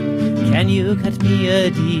 man? Can you cut me a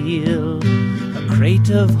deal? A crate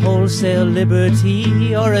of wholesale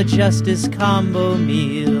liberty or a justice combo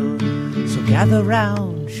meal? So gather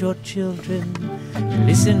round, short children, and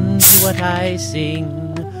listen to what I sing.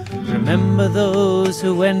 Remember those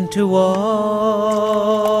who went to war,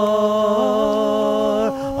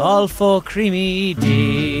 all for creamy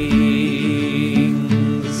dings.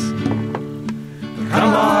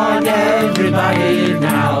 Come on, everybody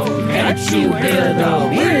now, can't you hear the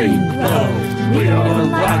wind blow? We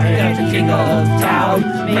don't like the king of town,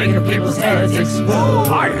 making people's heads explode.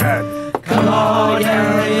 My head. Come on,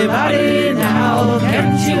 everybody now,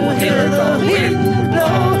 can't you hear the wind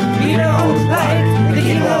blow? We don't like the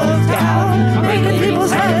king of town, making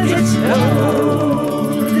people's heads explode.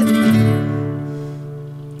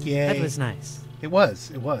 Yay. That was nice. It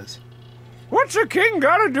was. It was. What's a king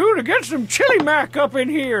gotta do to get some chili mac up in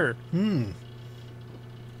here?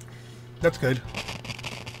 That's good.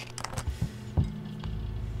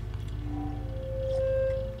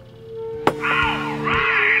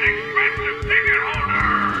 Alright, expensive ticket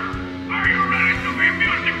holder! Are you ready to be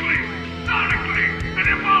musically, sonically, and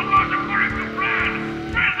if all goes according to plan,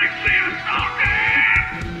 physically assaulted?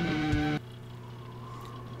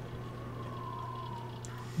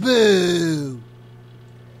 Boo!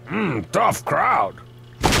 Tough crowd.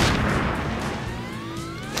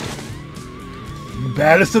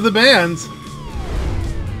 Baddest of the bands.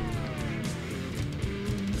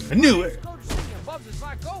 I knew it.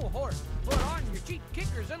 cheap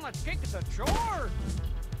kickers and let's kick the chore.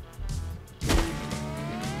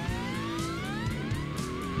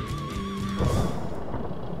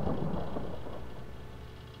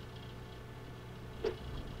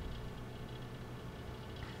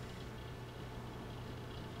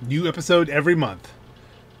 New episode every month.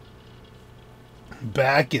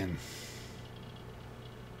 Back in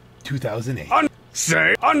 2008.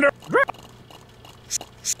 Say under. Drift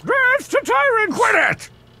to tyrant. Quit it!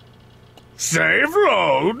 Save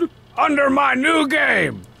load under my new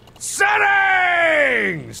game.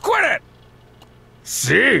 Settings! Quit it!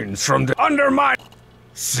 Scenes from the under my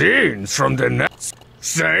scenes from the next.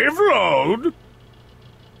 Save load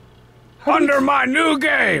under my new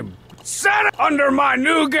game. Set it under my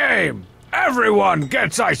new game. Everyone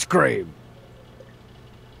gets ice cream.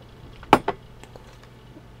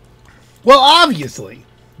 Well, obviously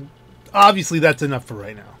that's enough for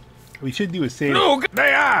right now. We should do a save. No, they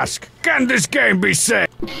ask, can this game be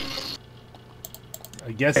saved?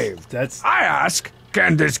 I guess that's... I ask,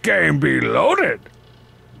 can this game be loaded?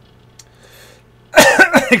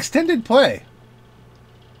 Extended play.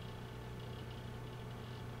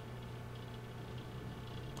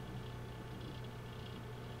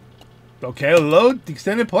 Okay, load the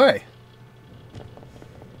extended play.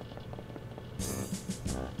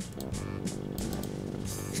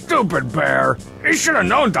 Stupid bear. He should have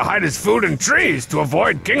known to hide his food in trees to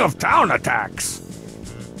avoid King of Town attacks.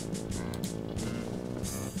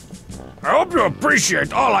 I hope you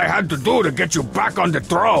appreciate all I had to do to get you back on the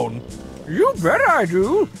throne. You bet I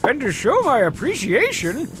do. And to show my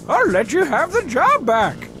appreciation, I'll let you have the job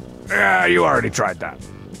back. Yeah, you already tried that.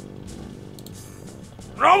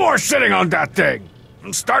 No more sitting on that thing.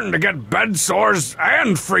 I'm starting to get bed sores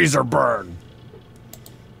and freezer burn.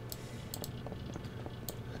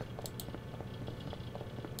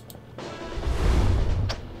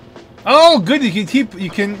 Oh, good. You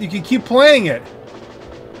can keep playing it.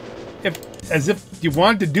 As if you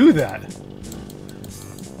wanted to do that.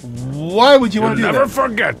 Why would you want to do that? Never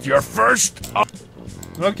forget your first.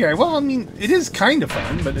 Okay, well, I mean, it is kind of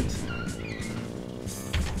fun, but it's...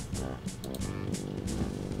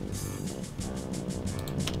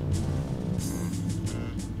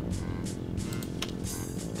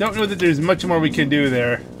 Don't know that there's much more we can do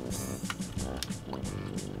there.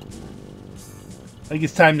 I think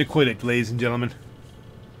it's time to quit it, ladies and gentlemen.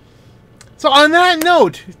 So on that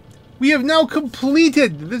note, we have now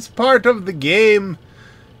completed this part of the game,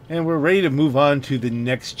 and we're ready to move on to the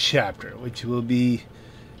next chapter, which will be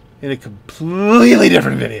in a completely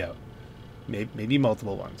different video. Maybe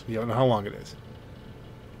multiple ones. We don't know how long it is.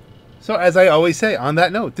 So as I always say, on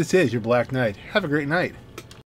that note, this is your Black Knight. Have a great night.